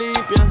lágrimas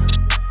limpias.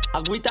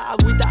 Agüita,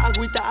 agüita,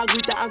 agüita,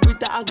 agüita,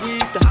 agüita,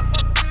 agüita.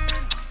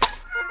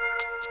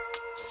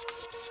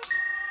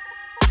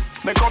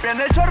 Me copian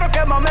el chorro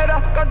que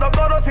mamera, canto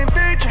coro sin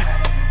ficha.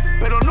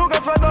 Pero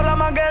nunca suelto la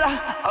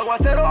manguera,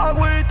 aguacero,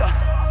 agüita.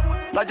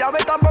 La llave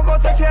tampoco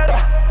se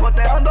cierra,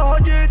 goteando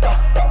joyitas.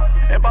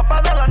 El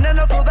papá de la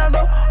nena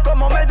sudando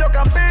como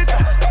mediocampista.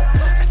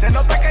 Se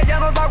nota que ya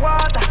no se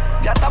aguanta,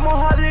 ya está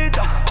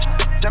mojadita.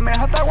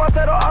 Semejante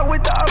aguacero,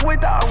 agüita,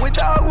 agüita,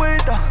 agüita,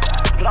 agüita.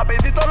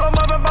 Rapidito lo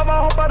mueve pa'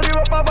 abajo, pa'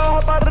 arriba, pa' abajo,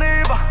 pa'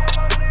 arriba.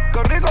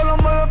 Qué rico lo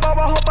mueve pa'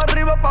 abajo, pa'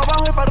 arriba, pa'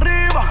 abajo y pa'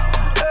 arriba.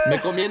 Me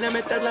conviene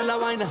meterle la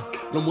vaina,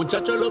 los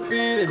muchachos lo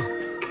piden.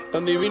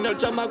 Tan divino el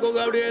chamaco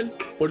Gabriel,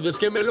 por Dios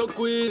que me lo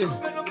cuiden.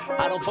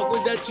 I don't fuck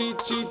with that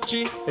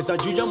chi, esa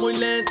lluvia muy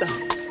lenta.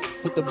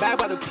 Put the bag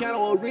by the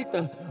piano,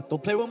 Rita.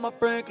 Don't play with my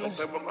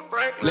Franklins.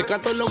 Le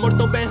canto los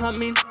muertos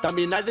Benjamín,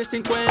 también hay de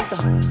 50.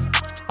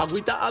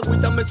 Agüita,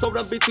 agüita, me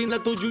sobra piscina,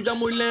 tu lluvia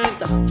muy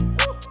lenta.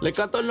 Le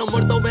canto los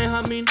muertos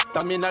Benjamín,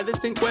 también hay de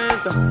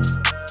 50.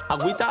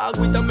 Agüita,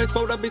 agüita, me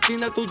sobra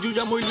piscina, tu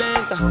lluvia muy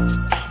lenta.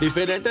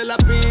 Diferente la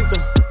pinta,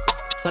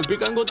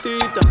 salpican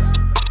gotitas.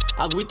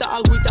 Agüita,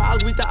 agüita,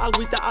 agüita,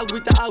 agüita,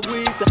 agüita,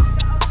 agüita.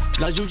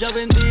 La lluvia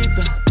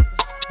bendita,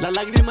 las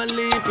lágrimas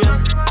limpias.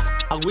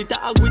 Agüita,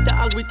 agüita,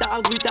 agüita,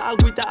 agüita,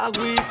 agüita,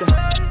 agüita.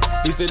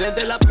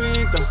 Diferente la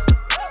pinta,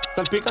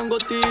 salpican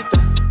gotitas.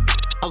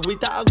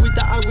 Agüita,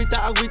 agüita, agüita,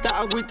 agüita,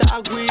 agüita,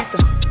 agüita.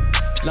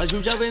 La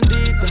lluvia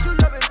bendita,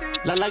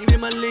 las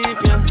lágrimas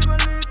limpias.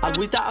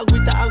 Agüita,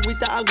 agüita,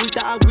 agüita,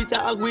 agüita,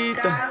 agüita,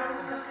 agüita.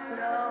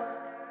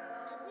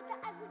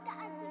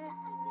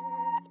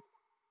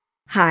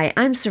 Hi,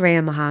 I'm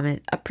Soraya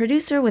Mohammed, a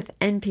producer with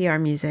NPR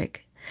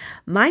Music.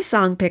 My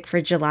song pick for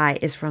July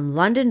is from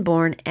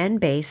London-born and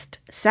based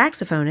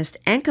saxophonist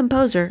and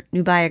composer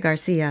Nubya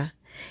Garcia.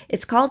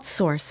 It's called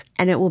Source,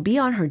 and it will be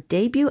on her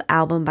debut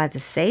album by the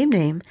same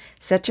name,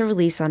 set to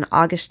release on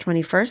August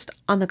 21st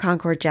on the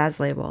Concord Jazz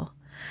label.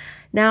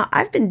 Now,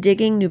 I've been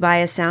digging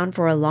Nubya's sound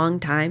for a long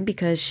time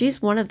because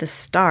she's one of the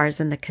stars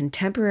in the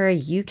contemporary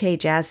UK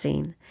jazz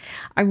scene.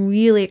 I'm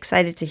really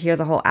excited to hear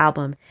the whole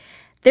album.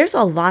 There's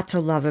a lot to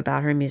love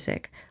about her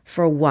music.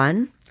 For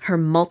one, her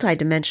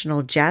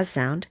multi-dimensional jazz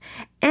sound,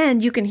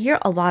 and you can hear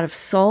a lot of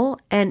soul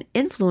and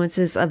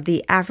influences of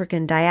the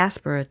African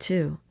diaspora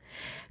too.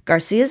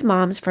 Garcia's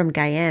mom's from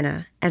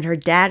Guyana, and her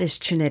dad is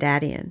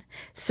Trinidadian,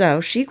 so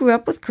she grew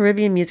up with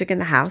Caribbean music in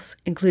the house,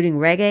 including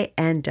reggae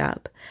and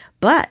dub.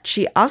 But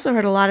she also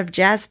heard a lot of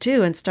jazz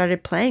too and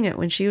started playing it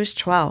when she was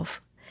 12.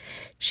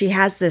 She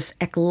has this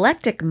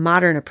eclectic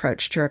modern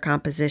approach to her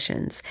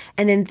compositions,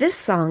 and in this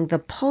song, the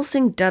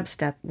pulsing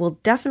dubstep will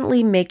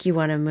definitely make you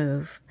want to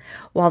move.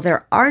 While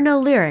there are no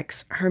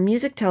lyrics, her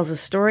music tells a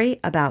story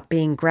about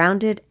being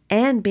grounded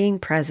and being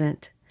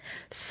present.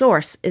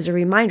 Source is a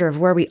reminder of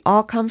where we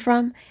all come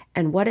from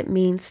and what it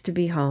means to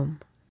be home.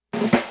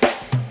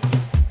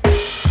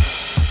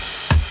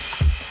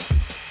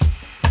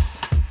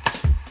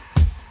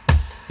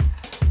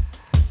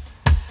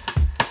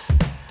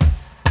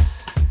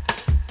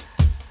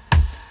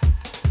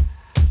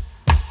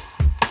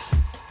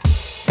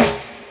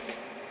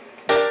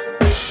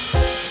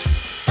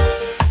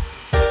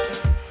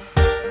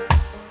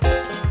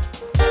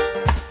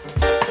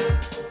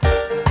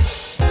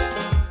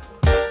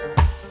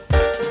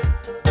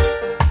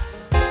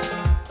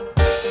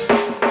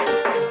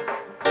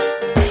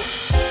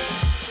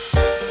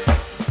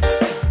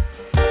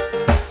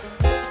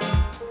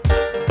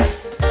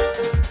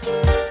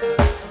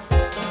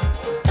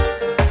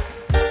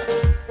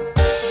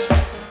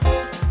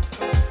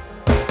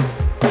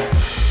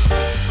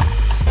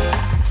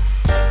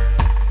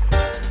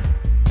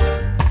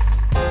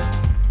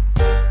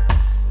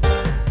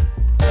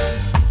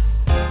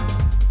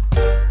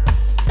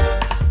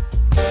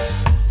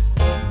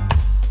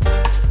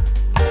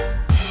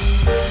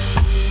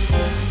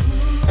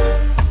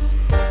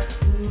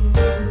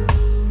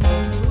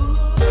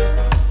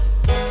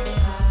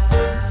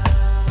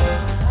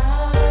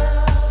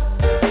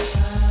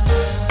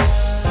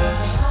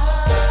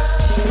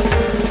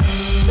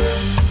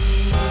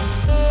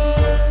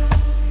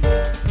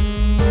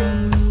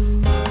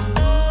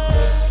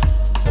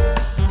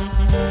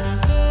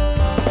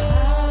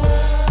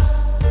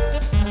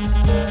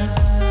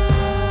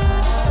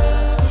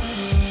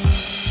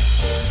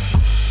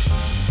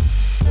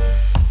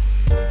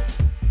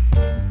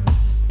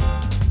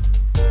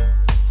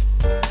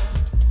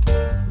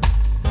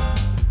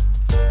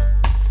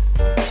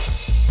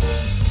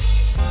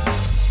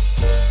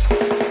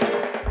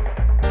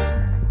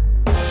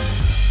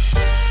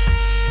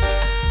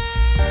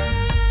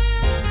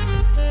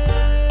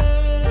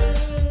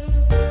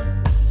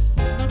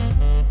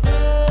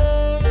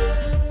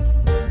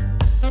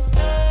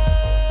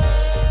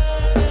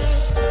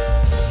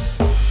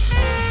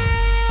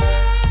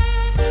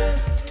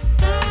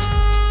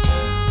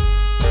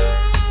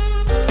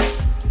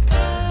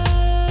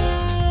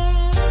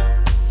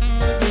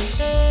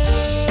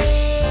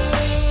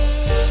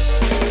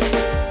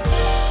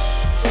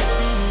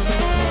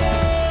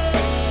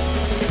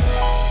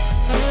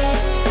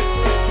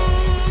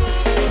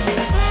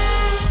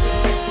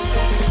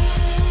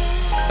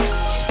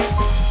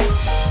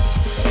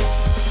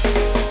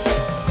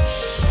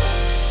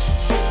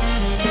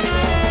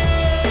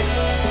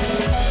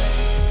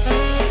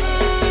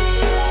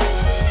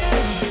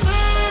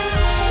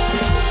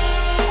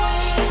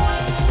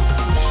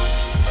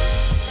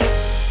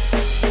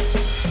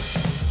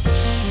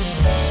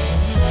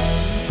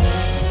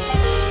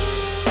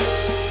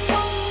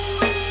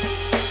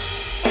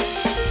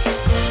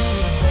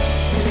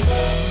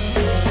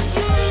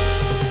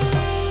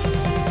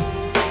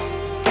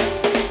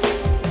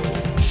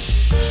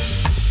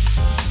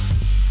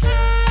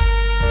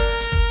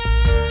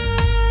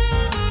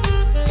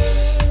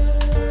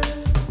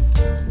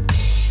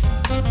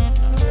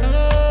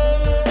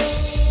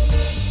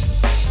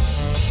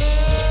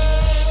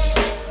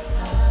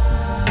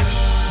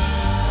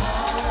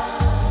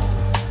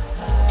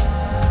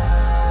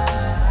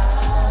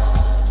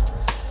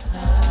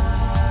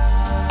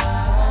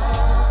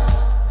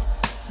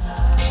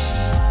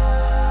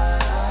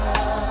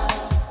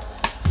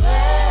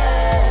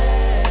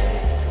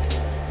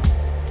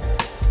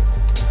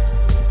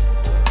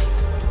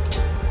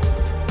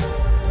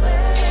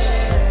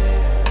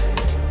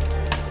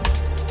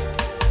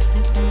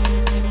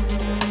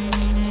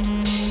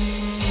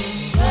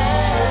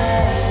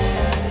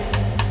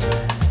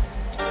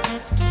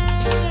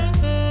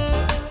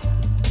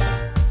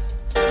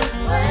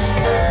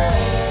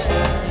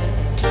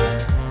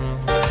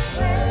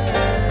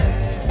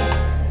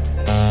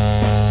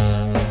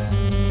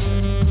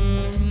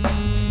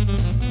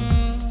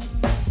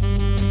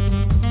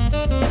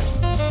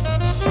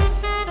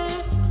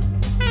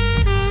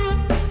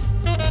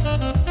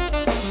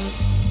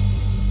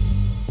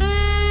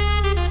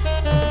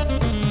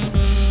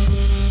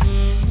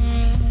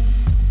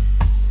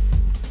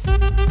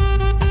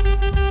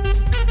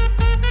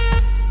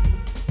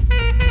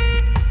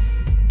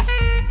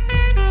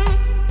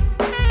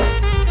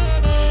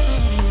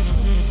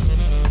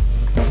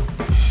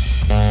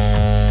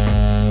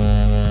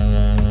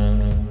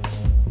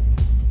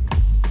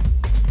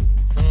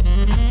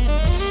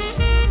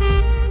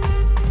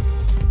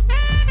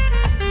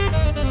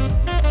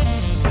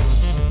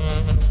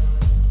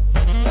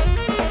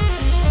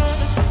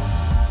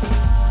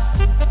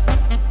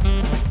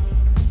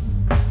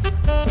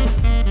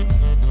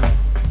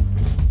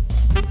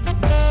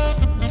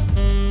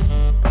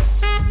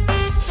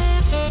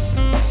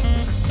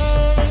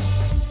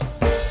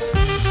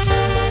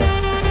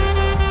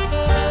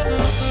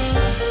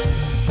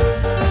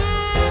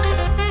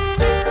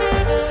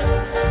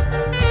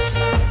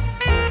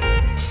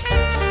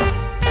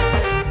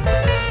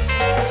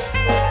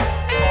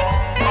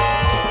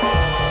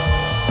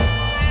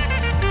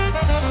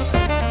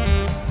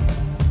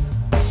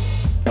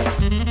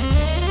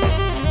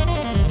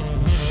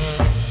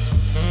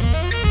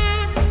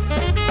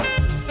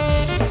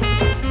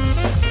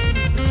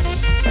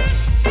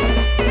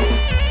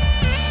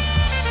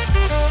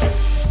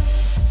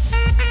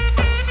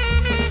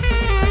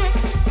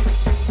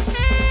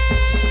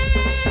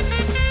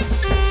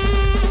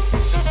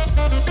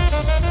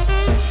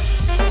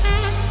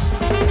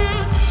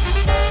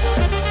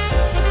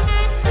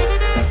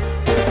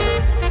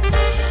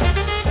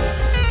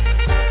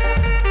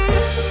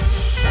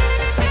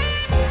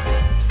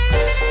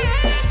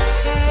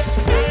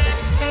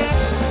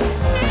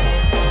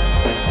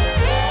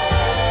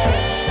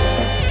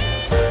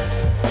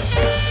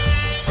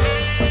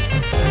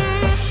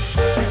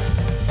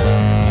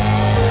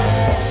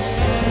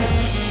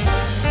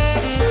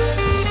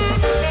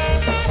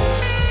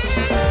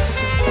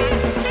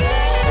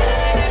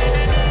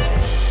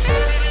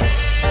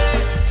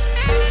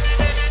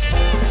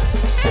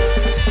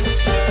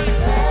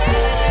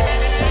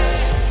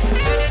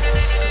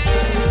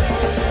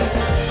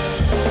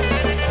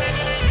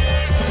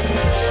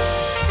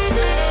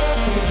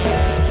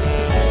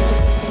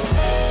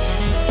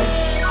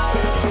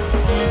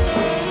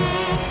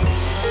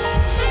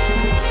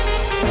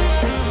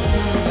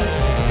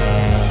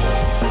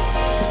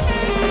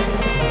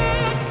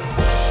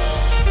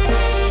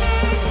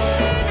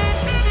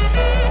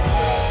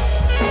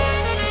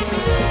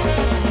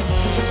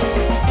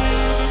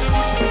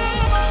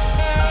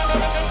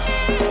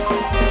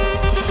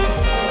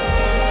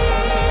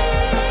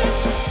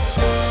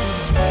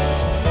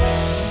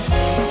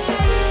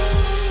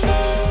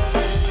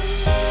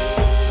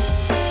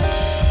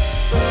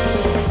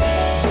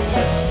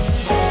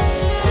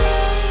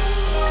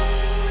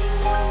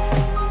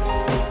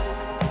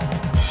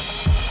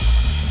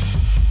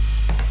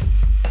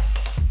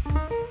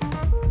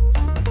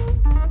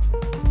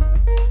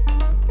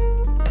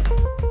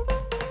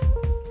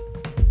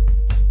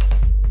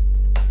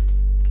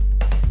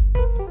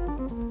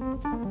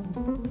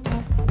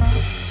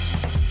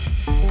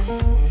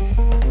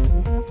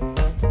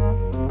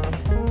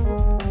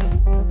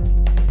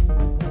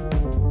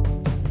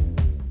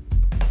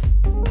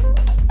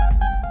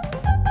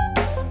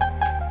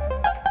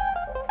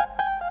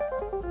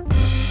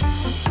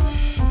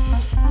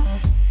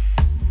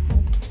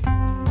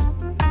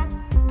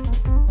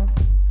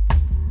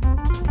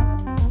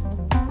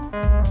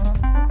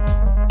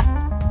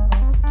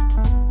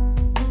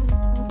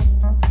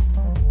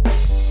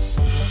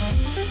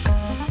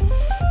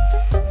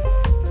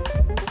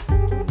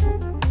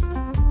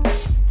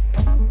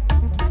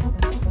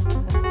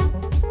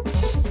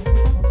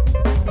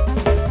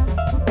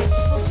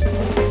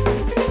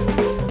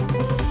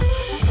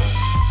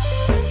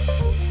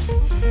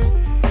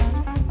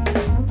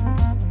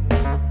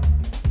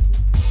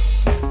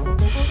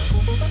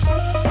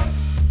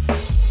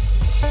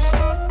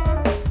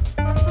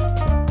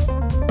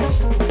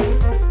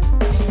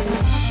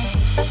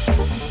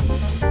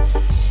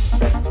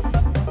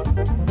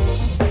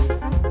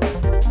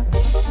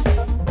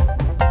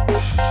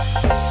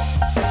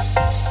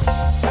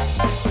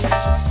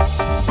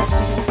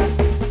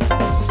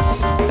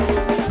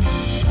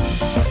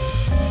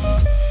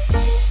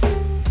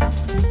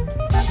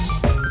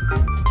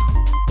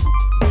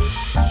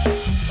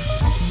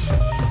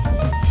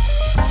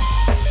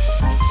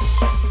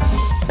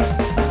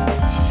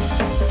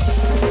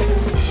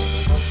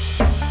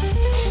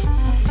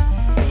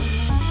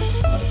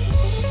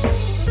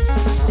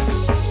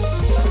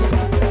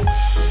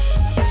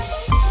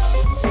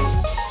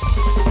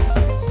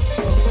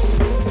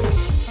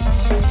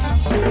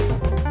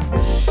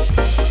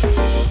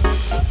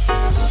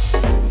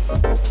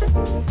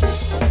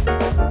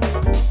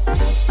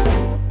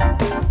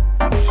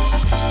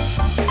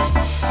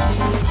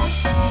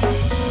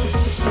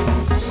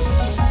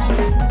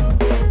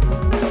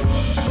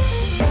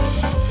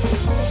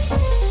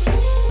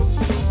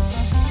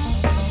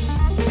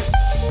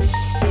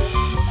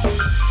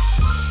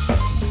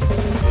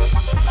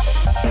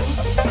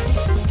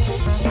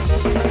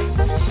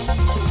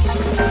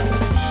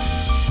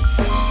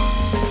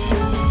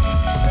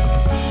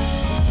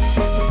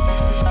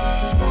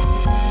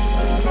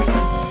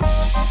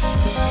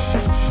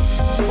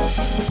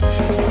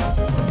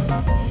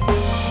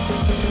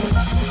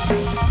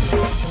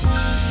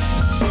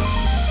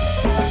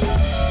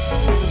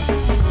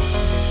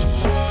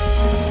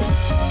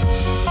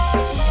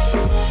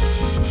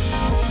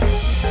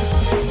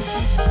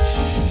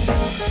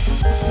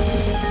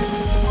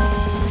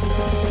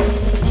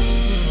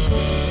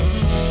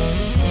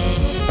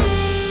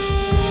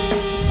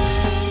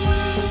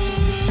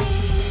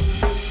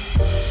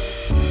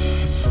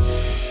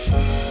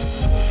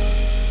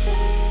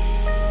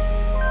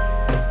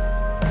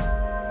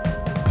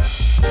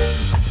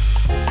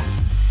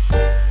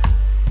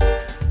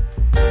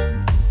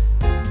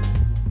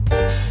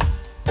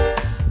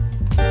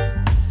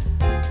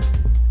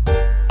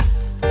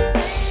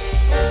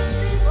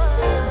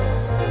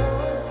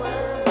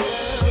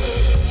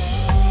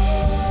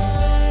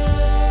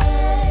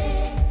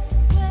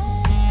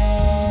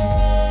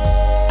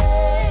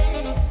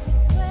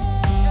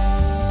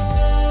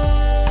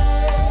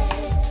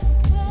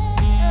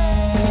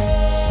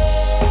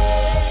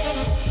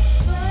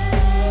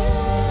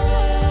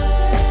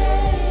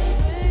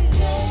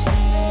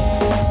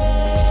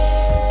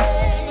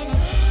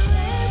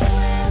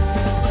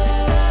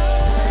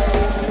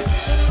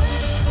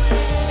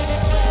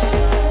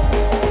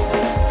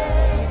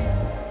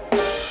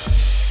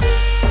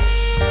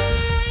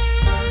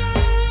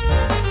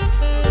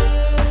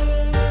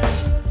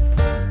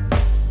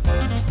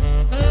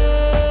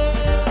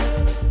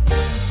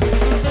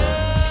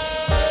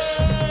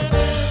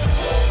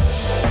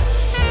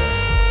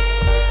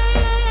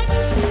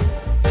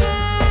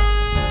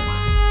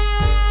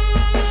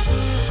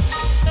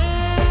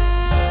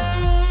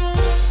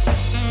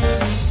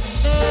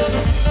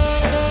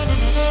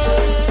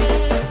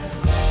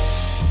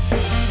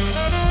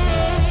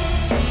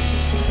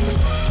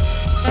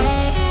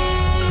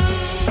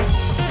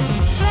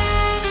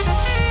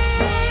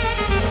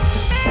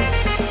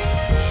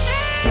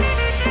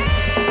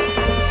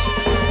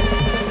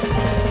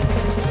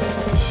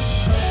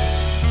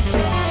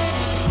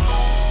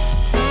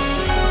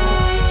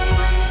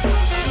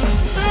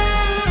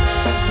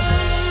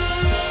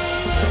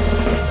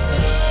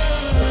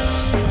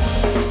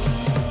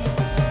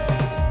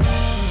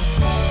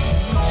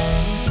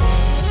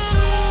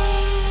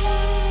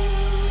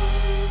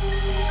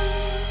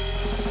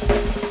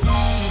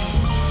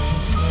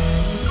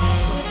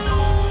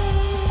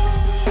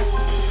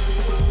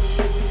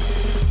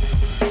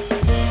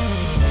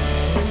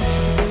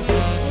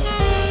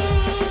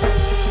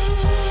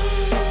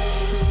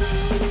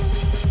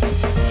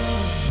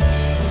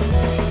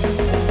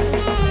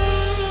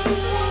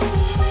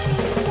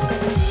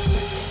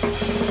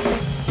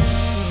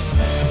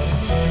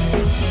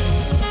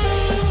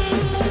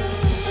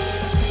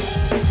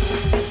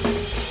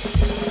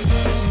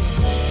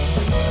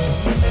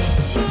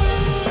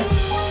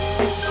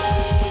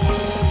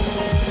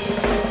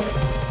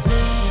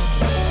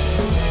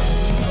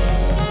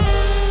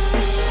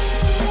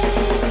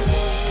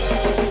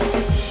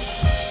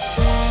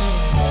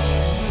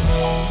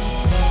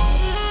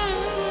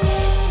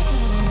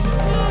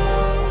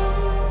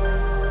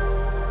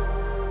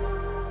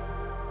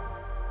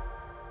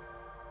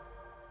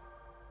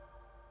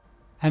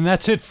 And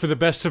that's it for the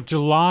best of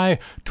July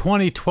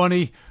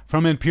 2020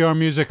 from NPR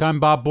Music.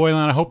 I'm Bob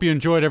Boylan. I hope you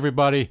enjoyed,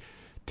 everybody.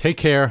 Take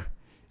care.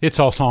 It's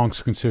All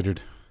Songs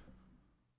Considered.